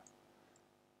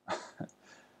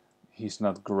 he's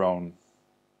not grown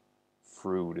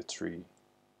through the tree.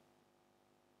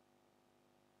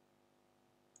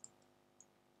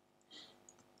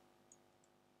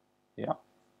 Yeah,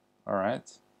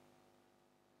 alright.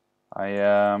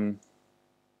 Is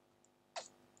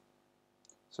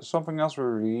there something else we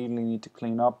really need to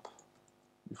clean up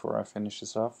before I finish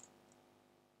this off?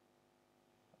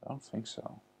 I don't think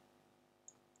so.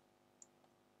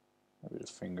 Maybe the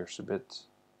fingers a bit.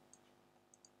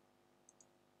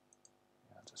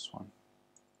 Yeah, this one.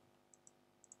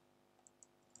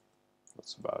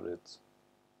 That's about it.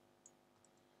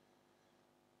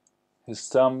 His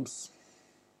thumbs.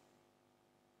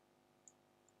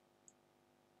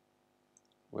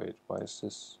 Wait, why is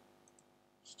this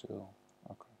still?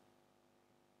 Okay.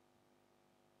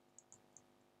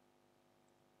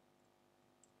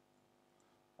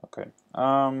 Okay.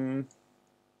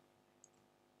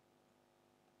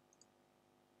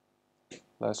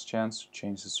 Last chance to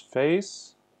change his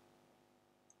face.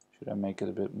 Should I make it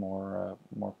a bit more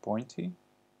pointy?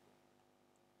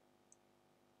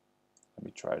 Let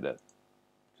me try that,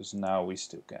 because now we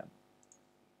still can.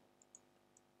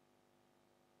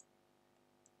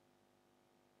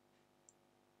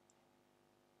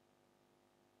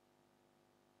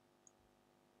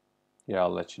 Yeah, I'll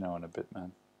let you know in a bit,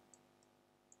 man.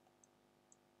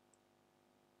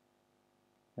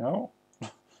 You know,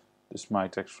 this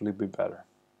might actually be better.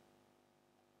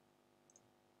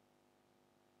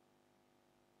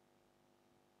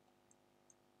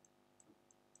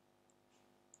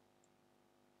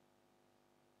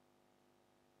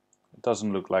 It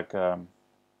doesn't look like a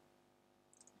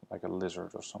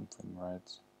lizard or something,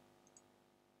 right?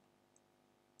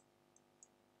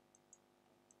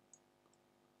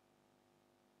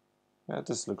 Yeah,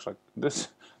 this looks like this.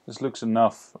 This looks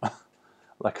enough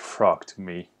like a frog to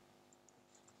me.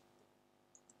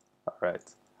 All right.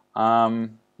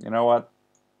 You know what?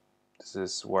 This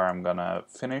is where I'm gonna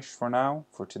finish for now,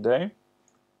 for today.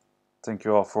 Thank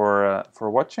you all for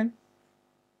watching.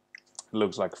 It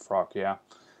looks like a frog, yeah.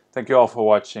 Thank you all for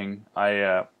watching.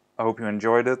 I hope you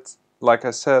enjoyed it. Like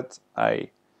I said, I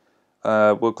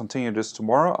will continue this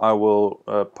tomorrow. I will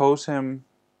pose him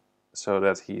so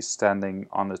that he's standing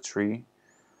on the tree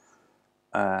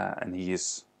and he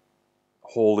is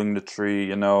holding the tree,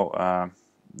 you know,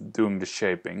 doing the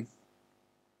shaping,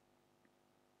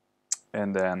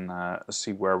 and then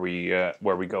see where we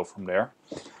go from there.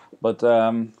 But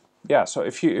yeah, so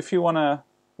if you want to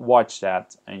watch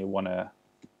that and you want to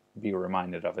be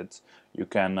reminded of it, you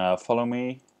can follow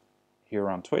me here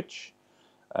on Twitch.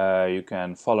 You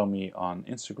can follow me on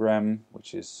Instagram,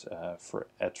 which is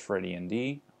at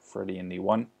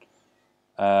FreddyND1.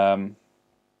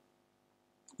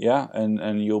 Yeah,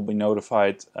 and you'll be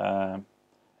notified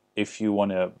if you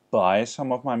want to buy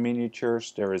some of my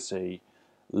miniatures. There is a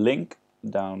link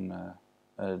down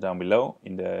below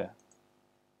in the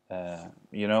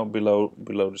you know, below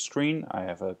the screen. I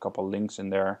have a couple links in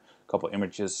there, a couple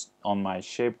images on my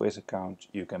Shapeways account.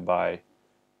 You can buy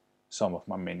some of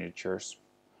my miniatures,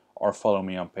 or follow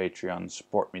me on Patreon,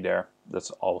 support me there.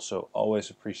 That's also always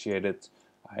appreciated.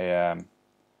 I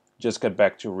just got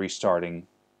back to restarting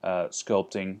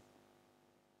sculpting.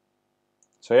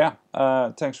 So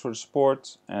yeah, thanks for the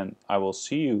support, and I will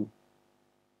see you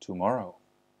tomorrow.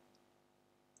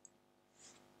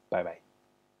 Bye bye.